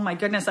ethic. Oh my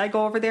goodness. I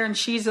go over there and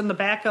she's in the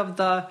back of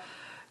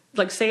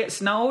say it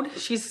snowed.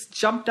 She's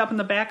jumped up in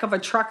the back of a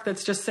truck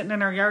that's just sitting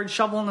in her yard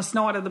shoveling the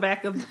snow out of the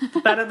back of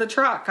the bed of the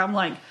truck. I'm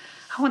like,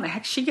 how in the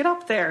heck she get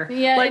up there?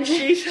 Yeah.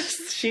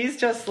 She's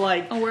just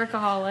like a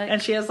workaholic.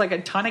 And she has like a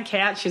ton of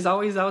cats. She's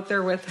always out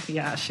there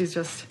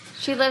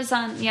She lives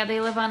on, they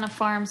live on a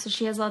farm. So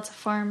she has lots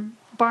of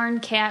barn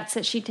cats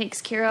that she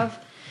takes care of.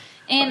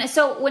 And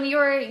so when you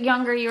were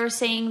younger, you were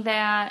saying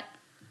that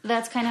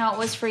that's kind of how it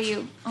was for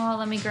you. Oh,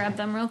 let me grab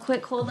them real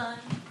quick. Hold on.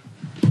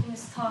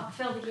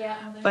 Fill the gap.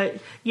 But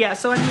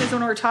so anyways,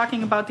 when we were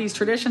talking about these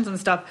traditions and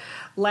stuff,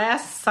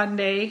 last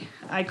Sunday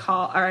I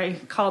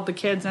called the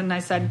kids and I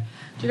said,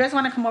 do you guys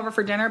want to come over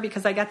for dinner?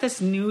 Because I got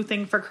this new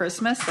thing for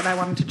Christmas that I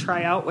wanted to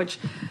try out, which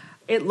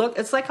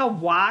it's like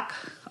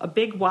a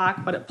big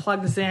wok, but it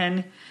plugs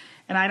in.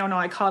 And I don't know,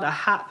 I call it a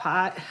hot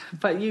pot,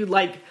 but you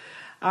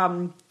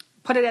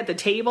put it at the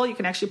table. You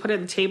can actually put it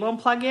at the table and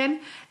plug in,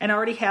 and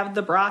already have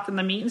the broth and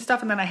the meat and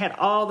stuff. And then I had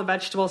all the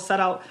vegetables set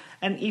out,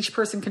 and each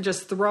person can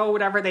just throw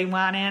whatever they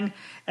want in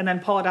and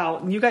then pull it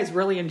out. And you guys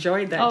really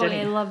enjoyed that, didn't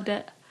you? Oh, I loved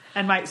it.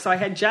 And so I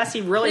had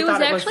Jesse really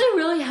thought it was actually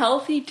really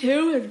healthy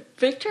too, and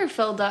Victor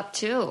filled up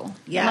too.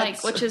 Yeah,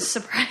 which is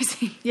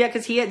surprising. Yeah,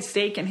 because he had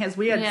steak in his.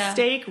 We had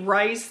steak,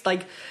 rice,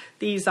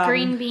 these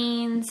green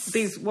beans.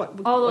 These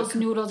those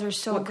noodles are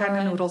so good. What kind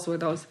of noodles were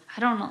those? I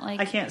don't know.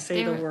 I can't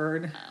say the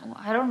word.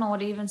 I don't know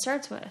what it even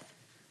starts with.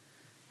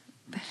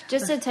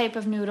 Just a type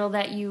of noodle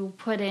that you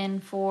put in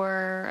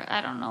for,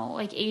 I don't know,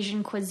 like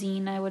Asian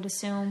cuisine, I would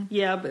assume.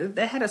 Yeah, but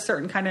they had a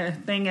certain kind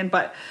of thing and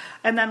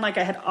then I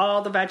had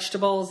all the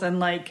vegetables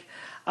and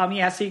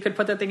so you could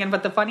put the thing in.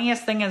 But the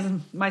funniest thing is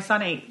my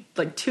son ate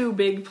 2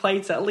 big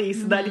plates at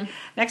least. Mm-hmm. Then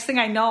next thing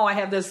I know, I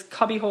have this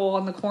cubby hole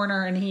in the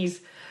corner and he's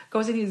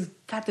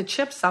got the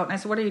chips out. And I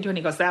said, what are you doing?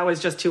 He goes, that was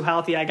just too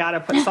healthy. I got to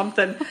put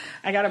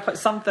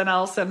something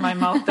else in my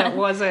mouth that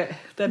isn't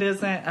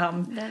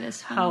that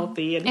is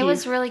healthy. And it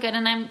was really good.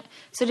 And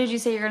so did you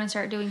say you're going to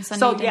start doing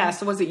Sunday dinner?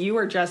 So was it you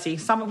or Jesse?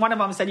 One of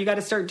them said, you got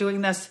to start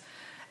doing this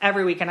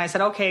every week. And I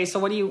said, okay, so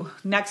what do you,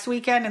 next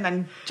weekend? And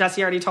then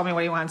Jesse already told me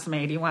what he wants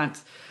made. He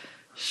wants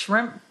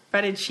shrimp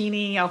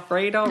fettuccine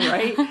Alfredo,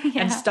 right?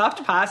 And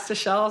stuffed pasta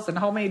shells and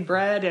homemade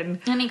bread. And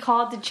he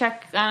called to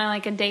check on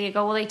a day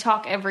ago. Well, they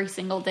talk every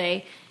single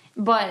day,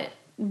 but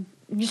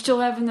you're still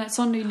having that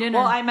Sunday dinner.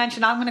 Well, I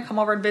mentioned I'm going to come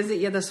over and visit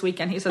you this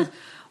weekend. He says,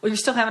 well, you're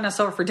still having us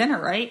over for dinner,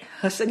 right?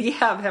 I said,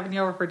 yeah, I'm having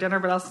you over for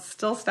dinner, but I'll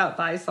still stop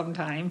by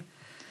sometime.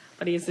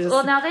 But he's just,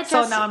 now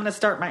I'm going to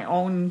start my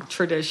own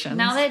traditions.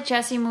 Now that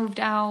Jesse moved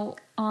out,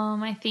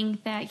 I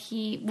think that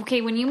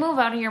when you move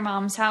out of your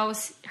mom's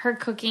house, her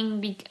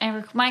cooking,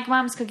 my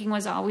mom's cooking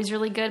was always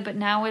really good, but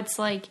now it's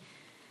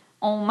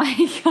oh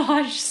my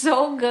gosh,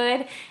 so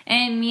good.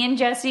 And me and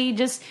Jesse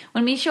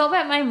when we show up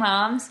at my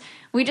mom's,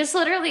 we just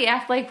literally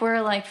act like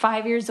we're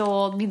 5 years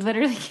old. We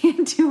literally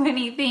can't do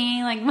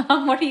anything.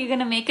 Mom, what are you going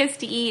to make us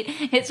to eat?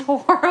 It's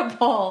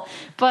horrible.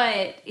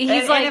 But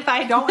he's and if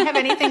I don't have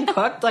anything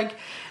cooked,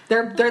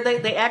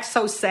 they act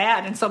so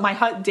sad. And so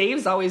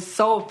Dave's always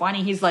so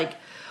funny. He's like,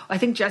 I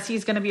think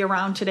Jesse's going to be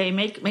around today.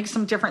 Make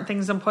some different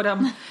things and put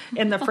them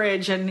in the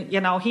fridge. And,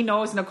 he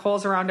knows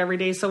Nicole's around every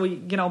day. So we,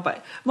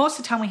 but most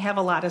of the time we have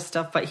a lot of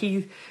stuff, but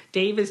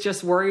Dave is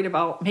just worried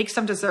about make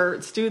some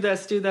desserts, do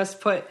this,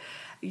 put,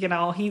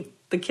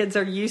 the kids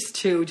are used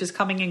to just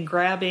coming and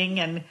grabbing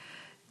and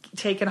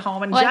taking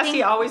home. And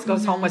Jesse always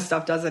goes home with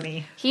stuff, doesn't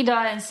he? He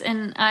does.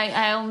 And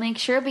I'll make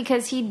sure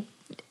because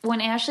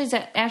when Ashley's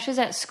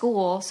at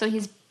school, so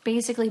he's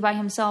basically by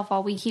himself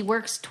all week. He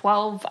works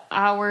 12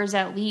 hours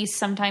at least,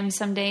 sometimes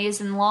some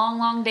days, and long,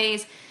 long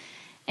days.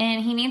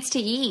 And he needs to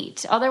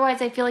eat. Otherwise,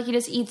 I feel like he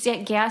just eats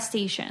at gas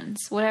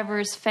stations, whatever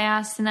is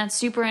fast, and that's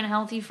super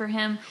unhealthy for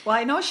him. Well,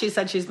 I know she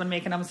said she's been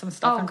making him some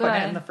stuff and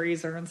putting it in the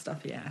freezer and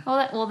stuff, yeah.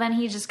 Well, then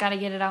he just got to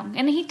get it out.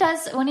 And he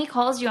does, when he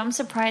calls you, I'm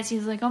surprised.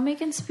 He's like, I'm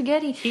making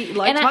spaghetti. He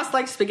must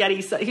like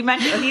spaghetti. So he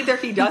mentioned either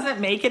he doesn't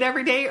make it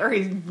every day or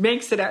he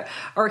makes it,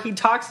 or he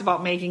talks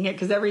about making it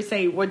because every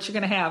say, what you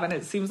going to have? And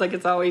it seems like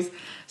it's always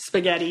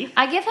spaghetti.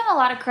 I give him a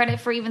lot of credit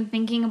for even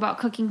thinking about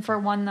cooking for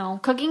one, though.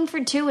 Cooking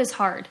for two is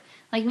hard.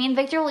 Like, me and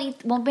Victor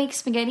will make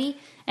spaghetti,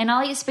 and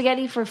I'll eat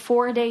spaghetti for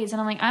 4 days.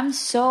 And I'm like, I'm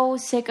so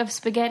sick of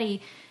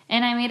spaghetti.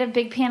 And I made a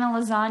big pan of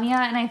lasagna,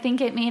 and I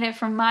think it made it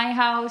from my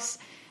house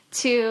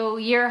to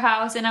your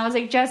house. And I was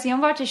like, Jesse, I'm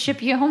about to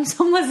ship you home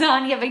some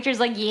lasagna. Victor's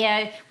like,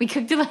 yeah, we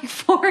cooked it like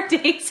 4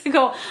 days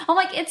ago. I'm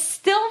like, it's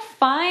still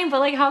fine, but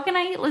like, how can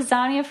I eat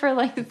lasagna for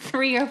like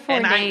 3 or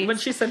 4 days? When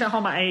she sent it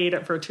home, I ate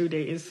it for 2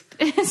 days.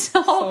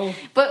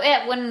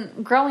 But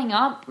when growing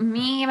up,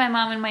 me, my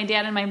mom, and my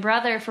dad, and my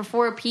brother, for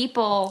 4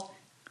 people...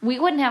 you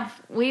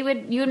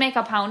would make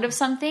a pound of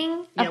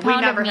something. Yeah,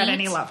 we never had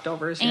any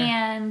leftovers.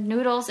 And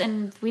noodles,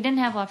 and we didn't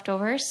have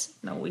leftovers.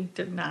 No, we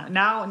did not.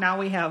 Now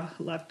we have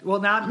left. Well,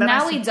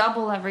 now we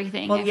double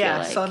everything. Well, I feel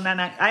like. So then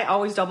I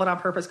always double it on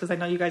purpose because I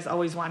know you guys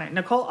always want it.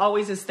 Nicole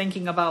always is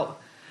thinking about.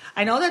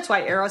 I know that's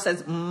why Arrow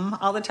says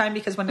all the time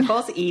because when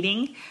Nicole's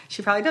eating,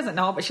 she probably doesn't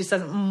know, but she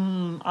says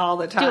all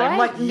the time.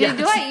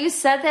 Do I? You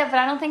said that, but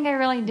I don't think I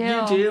really do.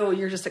 You do.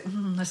 You're just like,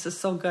 this is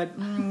so good.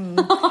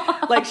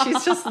 Like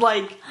she's just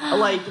like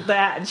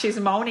that, and she's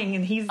moaning,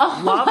 and he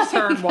loves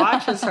her and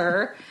watches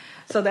her.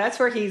 So that's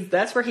where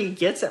he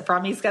gets it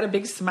from. He's got a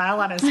big smile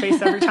on his face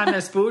every time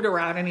there's food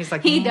around, and he's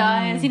like, he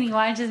does, and he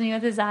watches me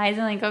with his eyes,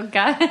 and like, oh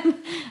god,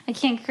 I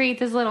can't create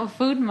this little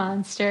food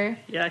monster.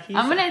 Yeah,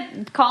 I'm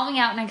gonna call me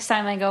out next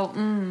time I go,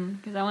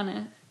 because I want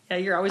to. Yeah,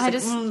 you're always like,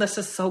 this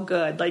is so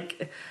good.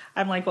 Like,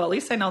 I'm like, well, at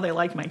least I know they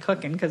like my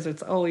cooking because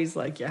it's always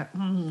like, yeah.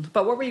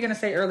 But what were you gonna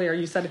say earlier?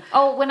 You said,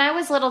 when I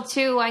was little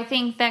too, I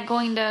think that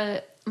going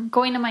to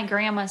my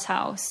grandma's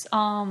house,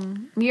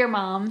 your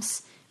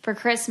mom's. For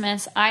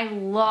Christmas, I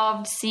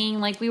loved seeing,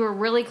 like, we were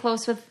really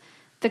close with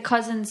the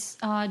cousins.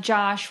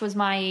 Josh was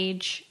my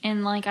age,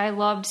 and, like, I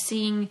loved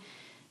seeing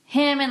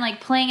him and,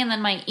 like, playing. And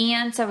then my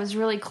aunts I was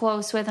really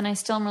close with, and I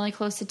still am really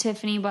close to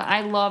Tiffany, but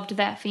I loved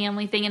that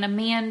family thing. And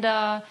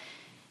Amanda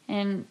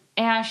and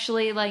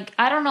Ashley, like,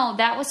 I don't know,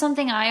 that was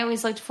something I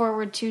always looked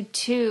forward to,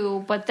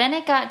 too. But then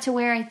it got to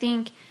where I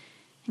think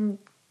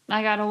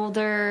I got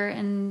older,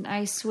 and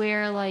I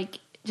swear, like,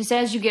 just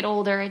as you get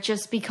older, it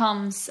just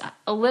becomes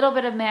a little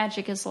bit of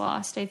magic is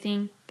lost, I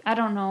think. I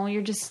don't know.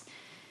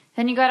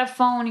 Then you got a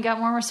phone, you got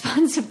more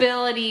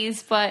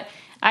responsibilities, but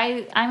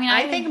I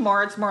think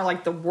it's more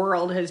like the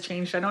world has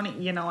changed.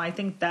 I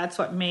think that's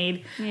what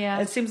made,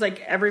 it seems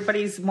like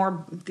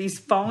these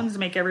phones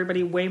make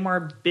everybody way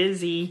more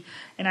busy.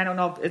 And I don't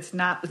know if it's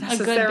not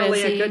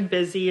necessarily a good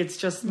busy. It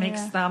just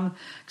makes them,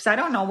 because I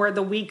don't know where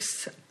the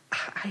weeks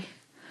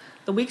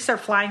are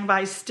flying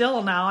by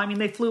still now. I mean,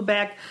 they flew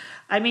back.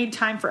 I made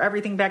time for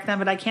everything back then,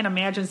 but I can't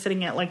imagine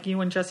sitting at, like, you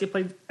and Jesse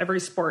played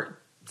every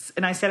sport,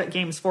 and I sat at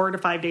games 4 to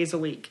 5 days a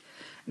week.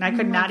 And I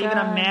could not even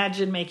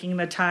imagine making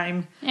the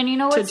time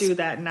to do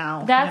that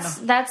now. That's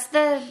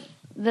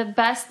the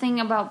best thing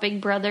about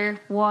Big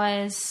Brother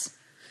was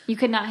you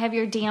could not have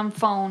your damn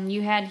phone.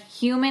 You had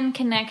human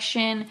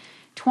connection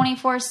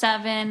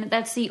 24/7.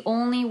 That's the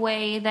only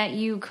way that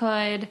you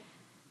could...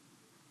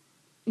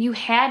 You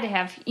had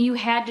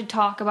to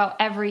talk about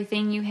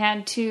everything. You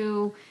had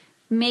to...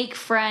 make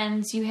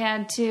friends, you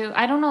had to,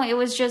 I don't know, it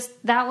was just,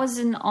 that was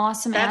an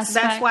awesome aspect.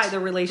 That's why the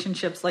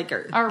relationships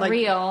are like,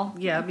 real.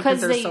 Yeah,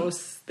 because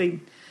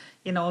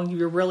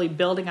you're really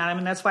building on them,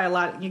 and that's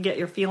why you get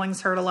your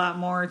feelings hurt a lot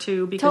more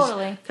too,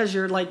 because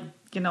you're like,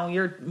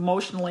 you're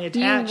emotionally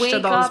attached to those people.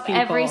 You wake up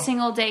every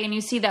single day and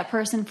you see that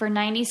person for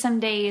 90 some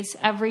days,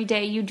 every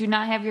day. You do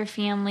not have your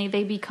family,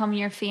 they become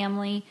your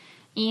family.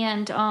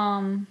 And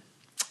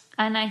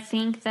I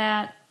think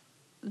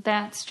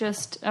that's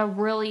just a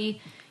really...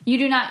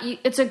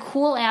 it's a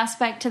cool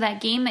aspect to that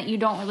game that you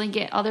don't really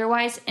get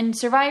otherwise. In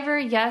Survivor,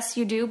 yes,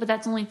 you do, but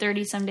that's only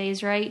 30 some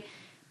days, right?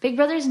 Big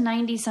Brother's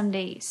 90 some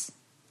days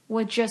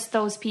with just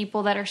those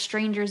people that are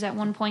strangers at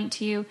one point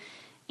to you.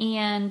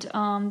 And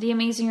The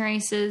Amazing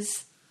Race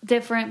is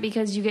different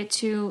because you get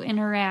to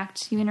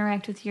interact. You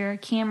interact with your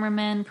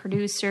cameramen,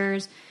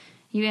 producers.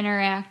 You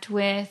interact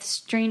with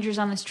strangers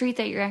on the street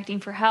that you're acting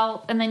for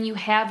help. And then you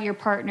have your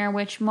partner,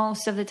 which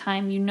most of the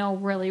time you know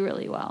really,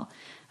 really well.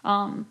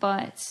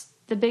 But...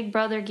 the Big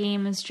Brother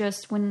game is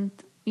just when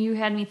you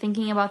had me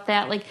thinking about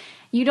that. Like,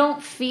 you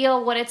don't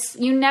feel what it's,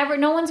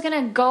 no one's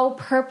going to go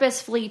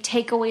purposefully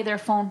take away their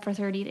phone for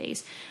 30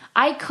 days.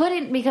 I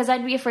couldn't because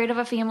I'd be afraid of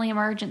a family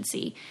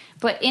emergency.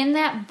 But in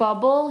that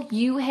bubble,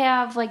 you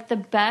have like the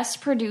best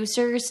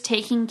producers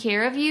taking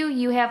care of you.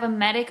 You have a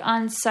medic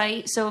on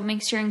site, so it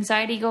makes your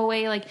anxiety go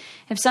away. Like,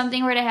 if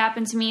something were to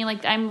happen to me,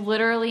 like, I'm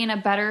literally in a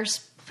better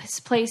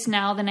place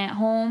now than at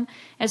home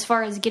as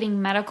far as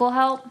getting medical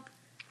help.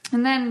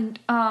 And then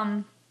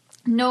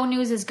no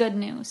news is good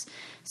news.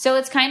 So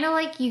it's kind of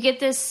like you get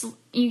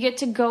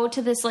to go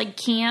to this like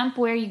camp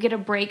where you get a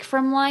break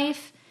from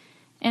life,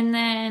 and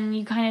then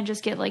you kind of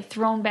just get like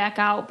thrown back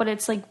out, but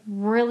it's like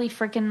really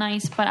freaking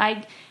nice.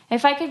 But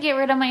if I could get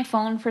rid of my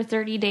phone for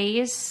 30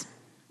 days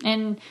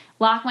and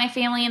lock my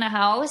family in a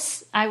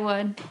house, I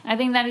would. I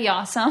think that'd be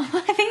awesome.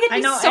 I think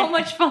it'd be so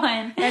much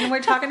fun. And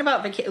we're talking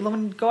about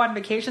when we go on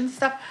vacation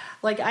stuff.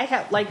 Like I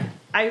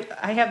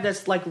have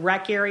this like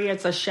rec area.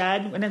 It's a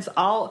shed, and it's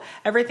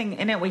everything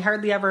in it. We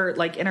hardly ever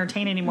like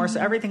entertain anymore, so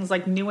everything's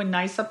like new and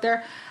nice up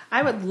there.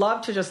 I would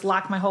love to just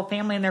lock my whole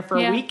family in there for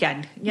a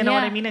weekend. You know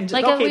what I mean? And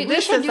just, like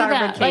this is our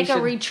vacation. Like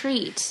a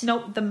retreat.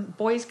 Nope, the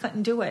boys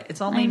couldn't do it.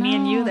 It's only me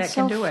and you that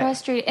can do it.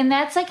 Frustrating. And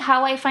that's like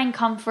how I find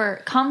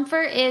comfort.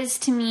 Comfort is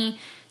to me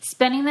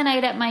spending the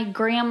night at my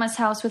grandma's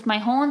house with my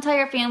whole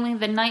entire family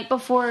the night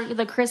before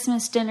the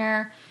Christmas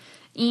dinner,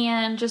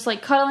 and just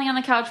like cuddling on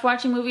the couch,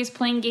 watching movies,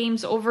 playing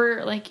games,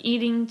 over like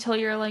eating till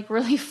you're like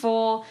really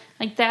full.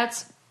 Like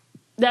that's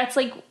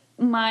like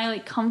my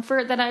like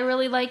comfort that I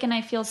really like, and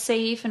I feel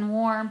safe and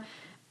warm.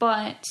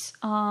 But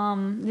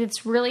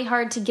it's really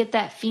hard to get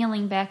that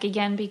feeling back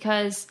again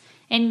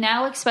and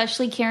now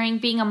especially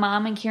being a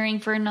mom and caring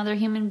for another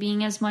human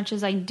being as much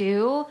as I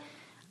do,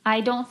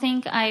 I don't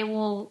think I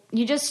will.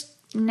 You just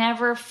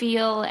never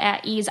feel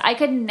at ease. I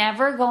could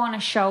never go on a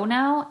show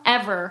now,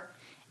 ever.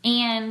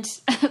 And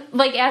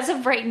like as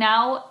of right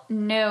now,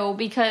 no,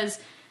 because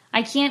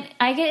I can't.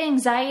 I get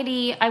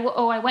anxiety. I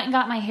went and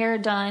got my hair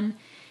done.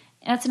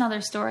 That's another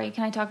story.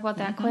 Can I talk about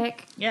that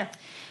quick? Yeah.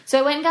 So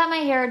I went and got my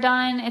hair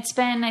done. It's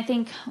been, I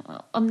think,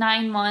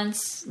 9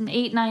 months,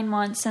 8-9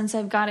 months since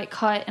I've got it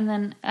cut. And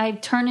then I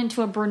turned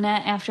into a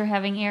brunette after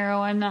having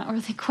Arrow. I'm not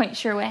really quite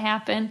sure what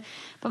happened.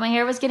 But my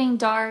hair was getting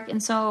dark.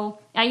 And so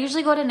I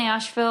usually go to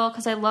Nashville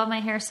because I love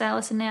my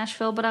hairstylist in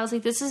Nashville. But I was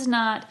like, this is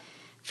not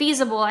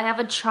feasible. I have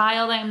a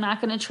child. I'm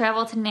not going to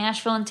travel to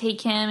Nashville and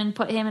take him and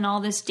put him in all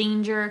this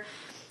danger.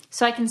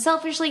 So I can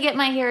selfishly get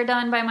my hair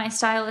done by my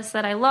stylist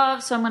that I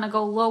love. So I'm going to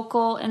go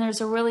local. And there's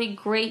a really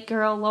great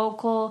girl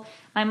local.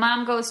 My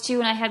mom goes to,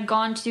 and I had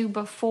gone to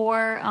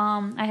before.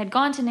 I had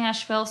gone to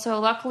Nashville.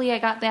 So luckily I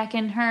got back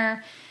in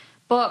her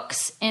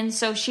books. And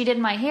so she did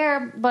my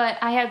hair. But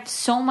I had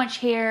so much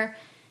hair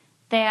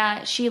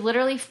that she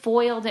literally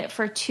foiled it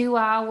for 2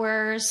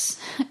 hours.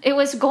 It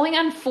was going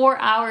on 4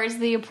 hours,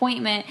 the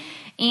appointment.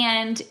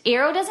 And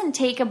Arrow doesn't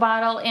take a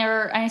bottle,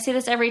 or I say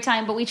this every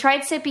time, but we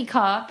tried Sippy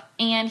Cup,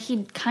 and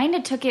he kind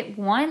of took it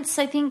once,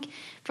 I think,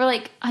 for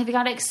like, I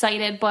got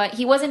excited, but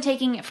he wasn't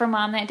taking it for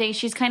Mom that day.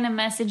 She's kind of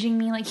messaging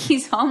me like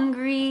he's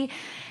hungry,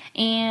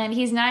 and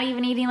he's not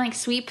even eating like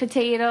sweet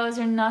potatoes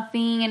or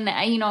nothing,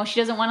 and you know, she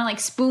doesn't want to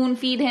like spoon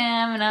feed him,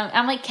 and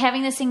I'm like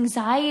having this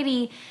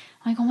anxiety.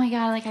 I'm like, oh my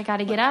God, like I got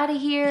to get out of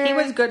here. He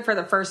was good for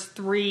the first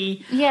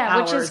 3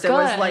 hours. Which is good. It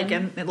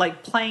was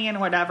like playing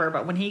whatever,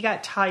 but when he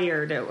got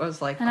tired, it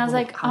was like, and I was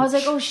like,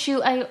 oh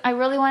shoot, I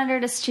really wanted her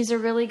to. She's a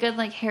really good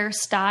like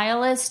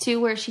hairstylist too,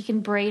 where she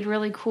can braid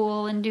really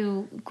cool and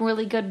do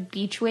really good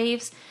beach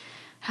waves.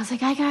 I was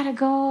like, I gotta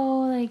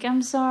go. Like,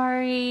 I'm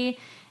sorry.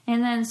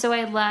 And then so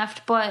I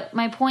left. But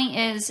my point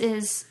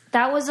is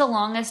that was the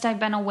longest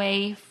I've been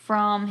away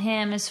from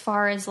him as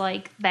far as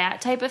like that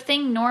type of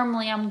thing.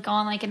 Normally I'm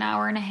gone like an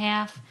hour and a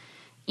half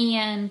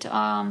and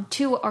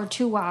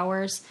 2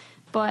 hours.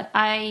 But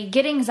I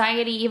get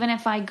anxiety even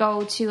if I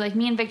go to, like,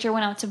 me and Victor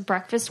went out to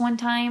breakfast one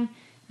time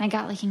and I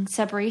got like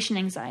separation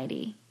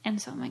anxiety.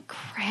 And so I'm like,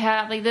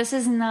 crap, like this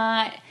is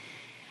not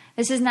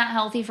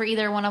healthy for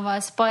either one of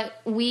us. But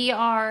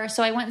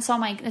so I went and saw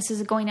this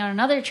is going down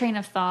another train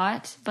of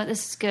thought, but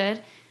this is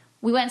good.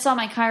 We went and saw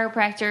my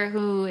chiropractor,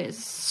 who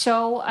is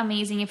so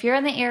amazing. If you're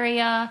in the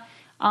area,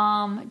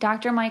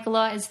 Dr.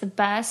 Michaela is the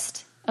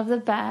best of the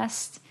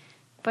best.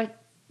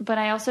 But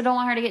I also don't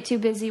want her to get too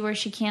busy where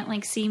she can't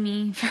like see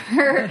me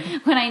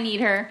when I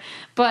need her.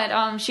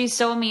 But she's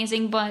so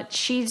amazing. But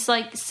she's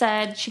like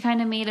said, she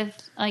kind of made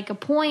a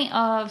point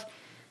of,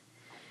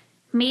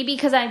 maybe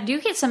because I do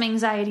get some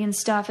anxiety and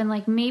stuff, and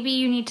like maybe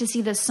you need to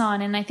see the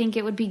sun, and I think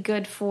it would be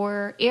good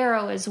for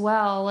Arrow as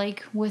well,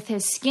 like with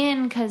his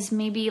skin, because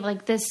maybe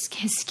like his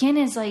skin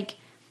is like,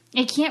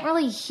 it can't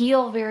really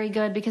heal very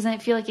good because I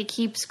feel like it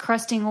keeps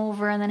crusting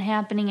over and then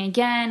happening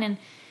again. And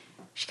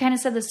she kind of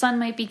said the sun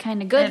might be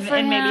kind of good for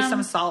him. And maybe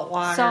some salt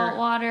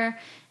water.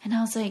 And I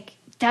was like,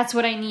 that's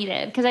what I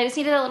needed, because I just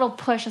needed a little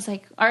push. I was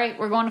like, all right,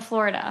 we're going to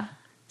Florida.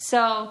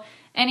 So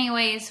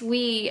anyways,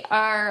 we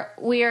are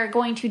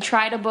going to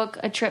try to book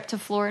a trip to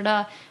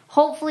Florida,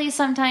 hopefully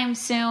sometime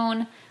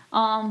soon.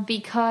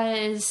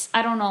 because,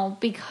 I don't know,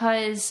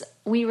 because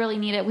we really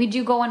need it. We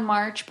do go in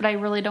March, but I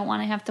really don't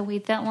want to have to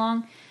wait that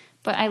long.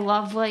 But I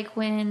love, like,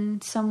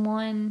 when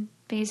someone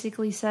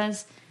basically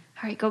says,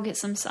 all right, go get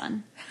some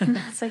sun. And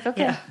it's like,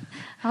 okay,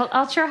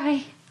 I'll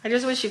try. I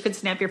just wish you could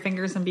snap your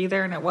fingers and be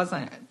there, and it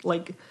wasn't,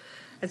 like,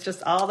 it's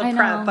just all the I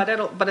prep.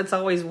 know. But it's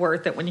always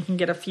worth it when you can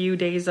get a few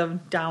days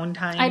of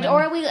downtime.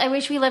 I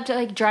wish we lived at,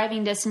 like,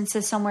 driving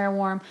distances somewhere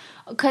warm.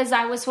 Because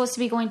I was supposed to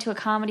be going to a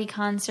comedy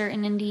concert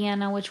in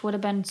Indiana, which would have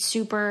been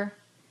super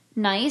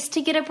nice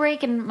to get a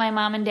break, and my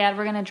mom and dad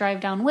were going to drive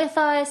down with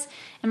us,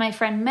 and my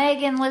friend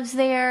Megan lives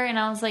there, and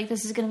I was like,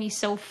 this is going to be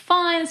so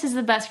fun, this is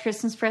the best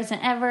Christmas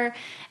present ever.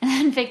 And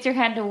then Victor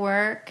has to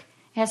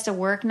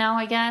work now,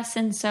 I guess,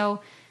 and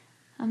so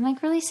I'm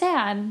like really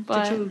sad.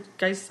 But did you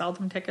guys sell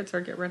them tickets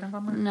or get rid of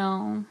them? Or?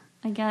 No,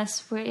 I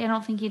guess I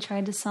don't think he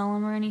tried to sell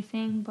them or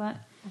anything, but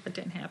if it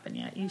didn't happen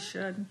yet, you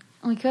should.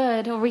 We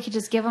could, or we could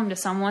just give them to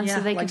someone so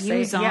they could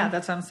use them. Yeah,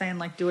 that's what I'm saying.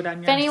 Like, do it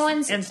on your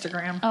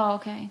Instagram. Oh,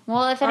 okay.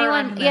 Well, if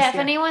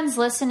anyone's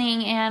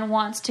listening and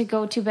wants to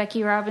go to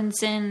Becky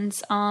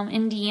Robinson's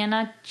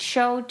Indiana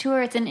show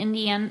tour, it's in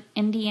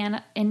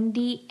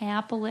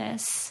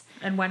Indianapolis.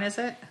 And when is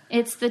it?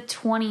 It's the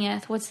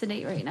 20th. What's the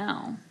date right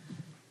now?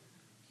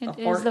 It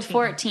is the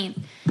 14th.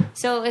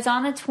 So it's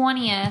on the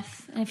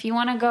 20th. And if you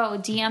want to go,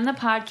 DM the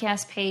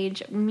podcast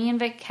page. Me and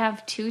Vic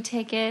have 2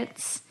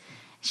 tickets.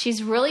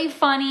 She's really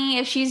funny.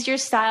 If she's your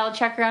style,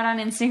 check her out on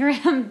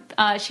Instagram.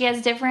 She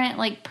has different,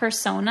 like,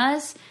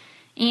 personas,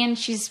 and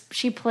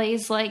she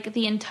plays, like,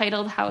 the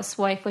entitled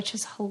housewife, which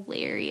is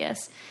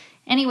hilarious.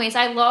 Anyways,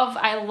 I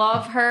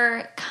love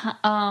her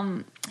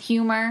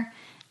humor.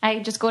 I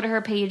just go to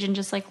her page and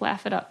just, like,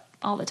 laugh it up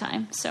all the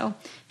time. So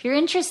if you're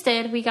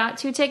interested, we got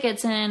 2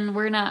 tickets, and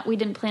we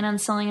didn't plan on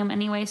selling them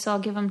anyway, so I'll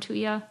give them to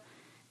you,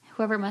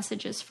 whoever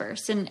messages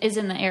first and is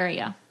in the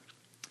area.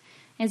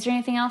 Is there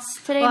anything else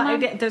today, Mom?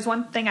 There's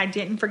one thing I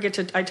didn't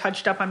forget I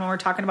touched up on when we were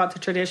talking about the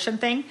tradition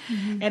thing.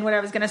 Mm-hmm. And what I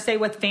was going to say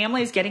with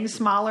families getting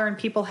smaller and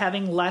people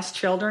having less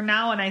children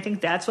now, and I think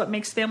that's what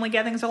makes family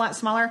gatherings a lot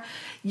smaller.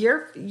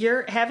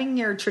 You're having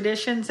your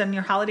traditions and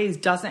your holidays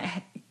doesn't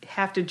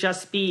have to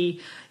just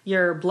be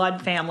your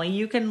blood family.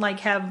 You can, like,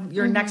 have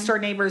your next door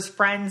neighbor's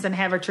friends and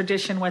have a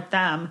tradition with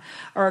them,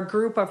 or a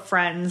group of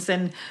friends,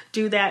 and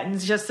do that. And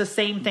it's just the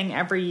same thing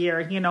every year.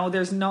 You know,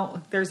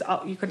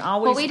 you can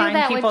always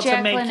find people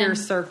to make your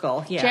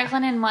circle. Yeah.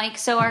 Jacqueline and Mike.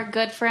 So our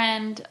good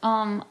friend,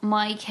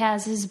 Mike,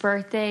 has his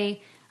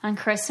birthday on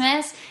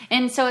Christmas.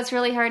 And so it's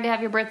really hard to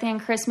have your birthday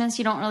on Christmas.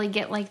 You don't really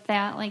get, like,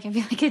 that, like, I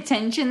feel like,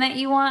 attention that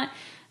you want.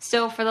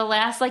 So for the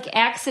last, like,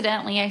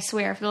 accidentally, I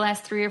swear, for the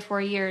last 3 or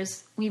 4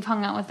 years, we've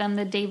hung out with them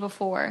the day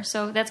before.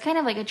 So that's kind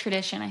of like a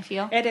tradition, I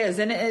feel. It is.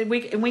 And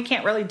we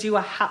can't really do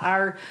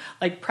our,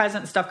 like,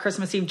 present stuff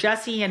Christmas Eve.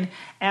 Jessie and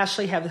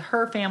Ashley have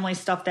her family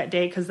stuff that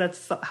day because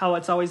that's how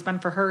it's always been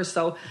for her.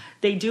 So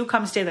they do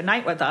come stay the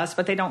night with us,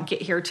 but they don't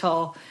get here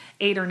till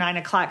 8 or 9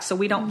 o'clock. So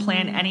we don't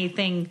plan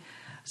anything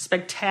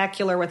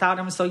spectacular without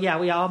them. So yeah,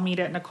 we all meet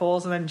at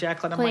Nicole's, and then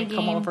Jacqueline and Mike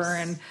come over,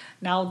 and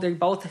now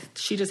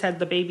she just had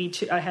the baby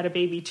too. I had a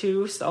baby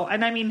too. So,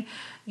 and I mean,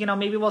 you know,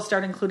 maybe we'll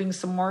start including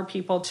some more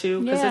people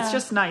too, because it's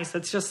just nice.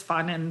 It's just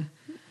fun. And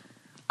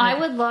I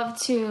would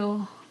love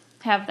to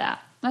have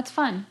that. That's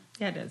fun.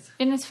 Yeah, it is.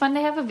 And it's fun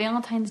to have a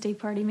Valentine's Day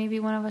party. Maybe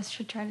one of us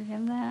should try to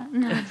have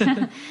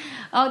that.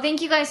 Oh,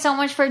 thank you guys so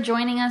much for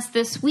joining us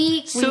this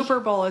week. Super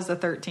Bowl is the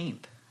 13th.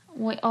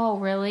 Wait, oh,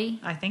 really?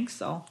 I think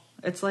so.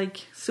 It's like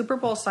Super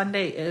Bowl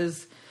Sunday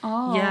is,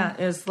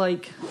 is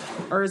like,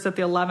 or is it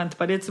the 11th?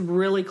 But it's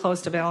really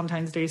close to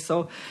Valentine's Day.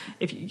 So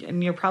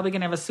and you're probably going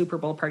to have a Super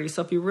Bowl party.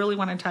 So if you really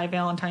want to tie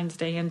Valentine's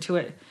Day into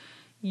it,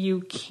 you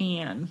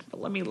can.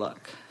 But let me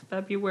look.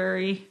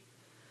 February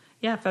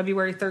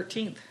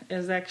 13th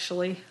is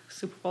actually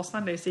Super Bowl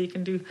Sunday. So you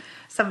can do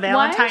some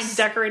Valentine's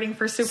decorating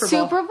for Super Bowl.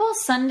 Super Bowl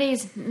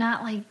Sunday's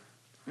not like...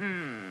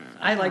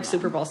 I like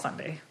Super Bowl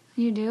Sunday.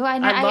 You do?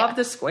 I love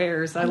the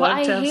squares. I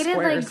love to have squares. I hated,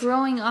 like,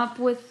 growing up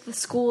with the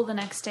school the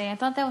next day. I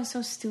thought that was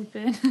so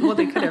stupid. Well,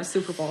 they could have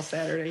Super Bowl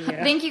Saturday,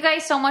 yeah. Thank you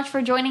guys so much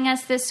for joining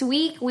us this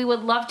week. We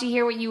would love to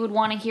hear what you would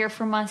want to hear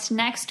from us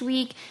next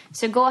week.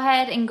 So go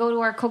ahead and go to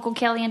our Coco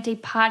Caliente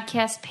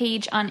podcast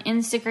page on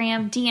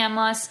Instagram. DM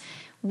us.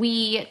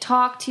 We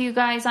talk to you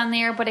guys on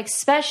there, but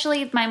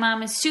especially my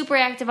mom is super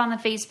active on the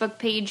Facebook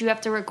page. You have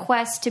to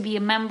request to be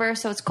a member.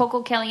 So it's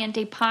Coco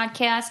Caliente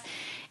Podcast.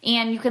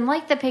 And you can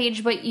like the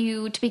page, but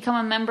to become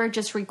a member,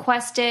 just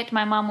request it.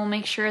 My mom will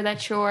make sure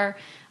that you're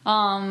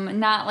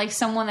not like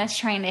someone that's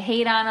trying to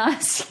hate on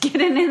us,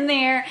 getting in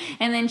there,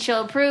 and then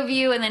she'll approve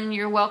you, and then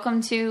you're welcome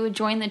to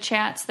join the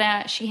chats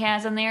that she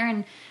has on there.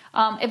 And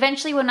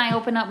eventually when I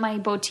open up my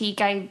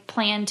boutique, I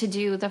plan to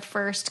do the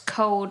first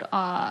code,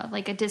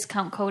 like a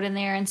discount code in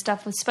there and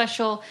stuff with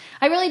special.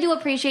 I really do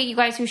appreciate you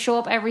guys who show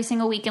up every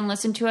single week and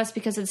listen to us,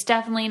 because it's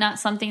definitely not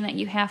something that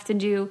you have to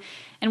do.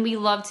 And we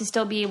love to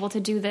still be able to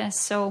do this.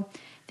 So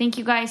thank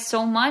you guys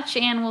so much,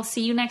 and we'll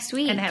see you next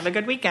week. And have a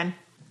good weekend.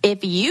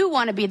 If you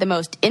want to be the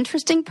most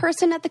interesting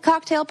person at the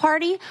cocktail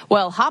party,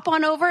 well, hop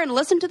on over and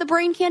listen to the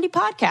Brain Candy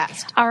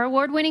podcast. Our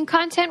award-winning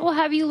content will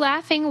have you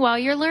laughing while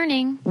you're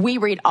learning. We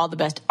read all the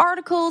best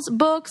articles,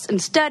 books,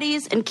 and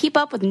studies and keep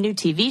up with new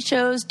TV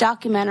shows,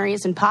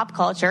 documentaries, and pop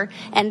culture.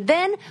 And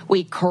then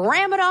we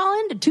cram it all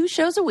into 2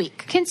 shows a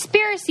week.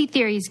 Conspiracy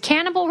theories,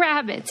 cannibal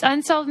rabbits,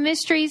 unsolved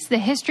mysteries, the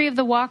history of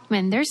the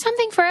Walkman. There's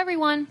something for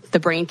everyone. The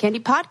Brain Candy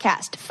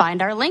podcast.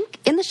 Find our link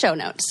in the show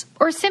notes.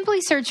 Or simply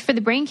search for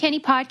the Brain Candy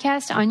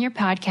podcast on your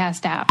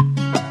podcast app.